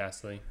 question,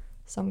 podcastly,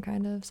 some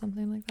kind of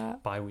something like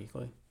that.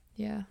 bi-weekly.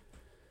 Yeah.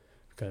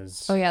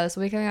 Because Oh yeah, this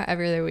will be coming out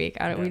every other week.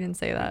 We didn't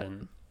say that.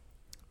 didn't.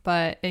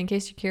 But in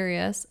case you're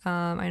curious,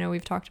 I know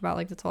we've talked about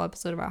like this whole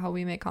episode about how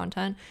we make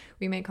content.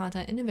 We make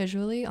content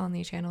individually on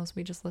the channels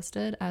we just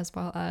listed as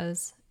well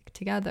as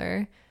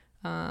together,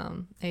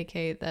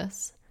 aka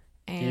this.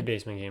 The And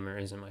Basement Gamer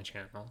isn't my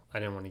channel. I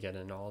didn't want to get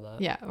into all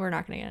that. yeah, we're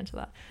not gonna get into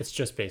that. It's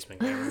just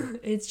Basement Gamer.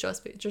 It's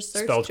just search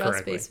Spelled just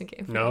correctly. Basement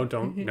Game. No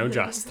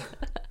just.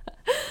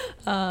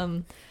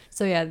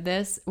 So yeah,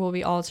 this will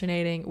be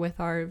alternating with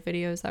our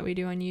videos that we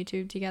do on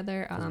YouTube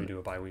together. 'Cause we do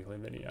a bi-weekly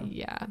video.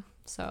 Yeah.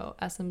 So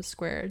SM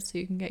squared. So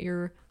you can get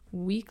your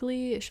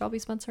weekly Shelby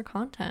Spencer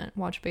content.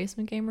 Watch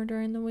Basement Gamer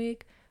during the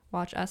week.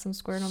 Watch SM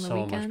squared on the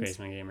So weekends. much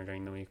Basement Gamer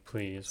during the week.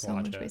 Please So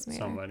watch much it. Basement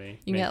Gamer. Somebody.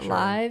 You can get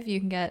live. You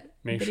can get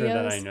Make videos. sure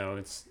that I know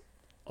it's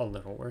a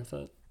little worth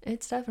it.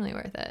 It's definitely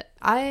worth it.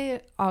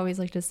 I always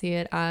like to see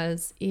it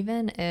as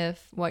even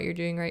if what you're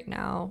doing right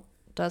now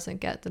doesn't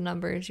get the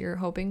numbers you're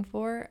hoping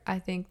for, I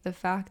think the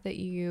fact that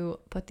you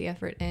put the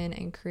effort in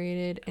and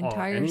created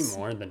entire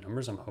Anymore, the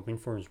numbers I'm hoping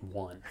for is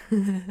one.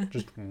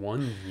 Just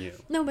one view.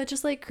 No, but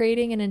just like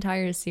creating an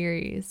entire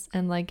series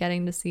and like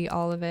getting to see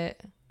all of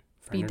it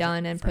be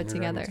done and put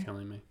together.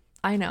 Killing me.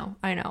 I know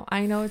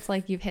it's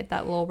like you've hit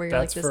that lull where you're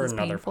That's like, for this is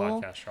another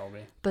painful, podcast,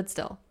 Shelby. but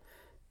still.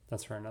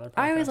 That's for another podcast.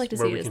 I always like to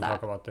where see it we as can that.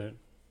 talk about the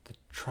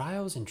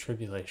trials and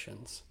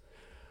tribulations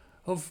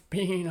of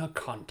being a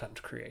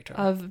content creator.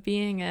 Of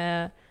being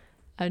a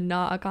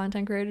not a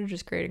content creator,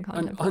 just creating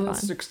content An for fun.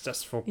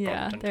 unsuccessful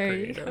Yeah, content there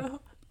creator. you go.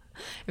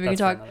 If we That's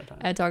can for another time.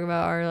 I talk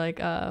about our like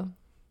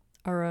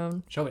our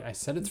own Shelby, I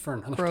said it's for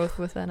another growth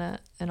within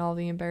it and all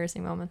the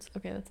embarrassing moments.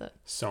 Okay, that's it.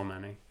 So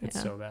many. It's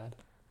Yeah. so bad.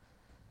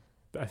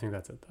 I think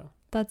that's it though.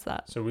 That's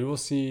that. So we will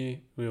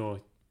speak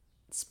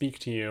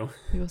to you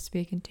We will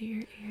speak into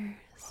your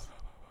ears.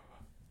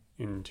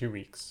 in 2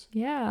 weeks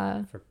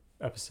Yeah. for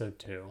episode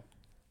 2.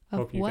 Of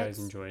Hope you guys what's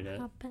enjoyed it.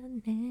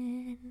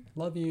 happening.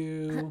 Love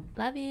you.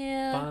 Love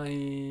you.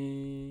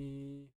 Bye.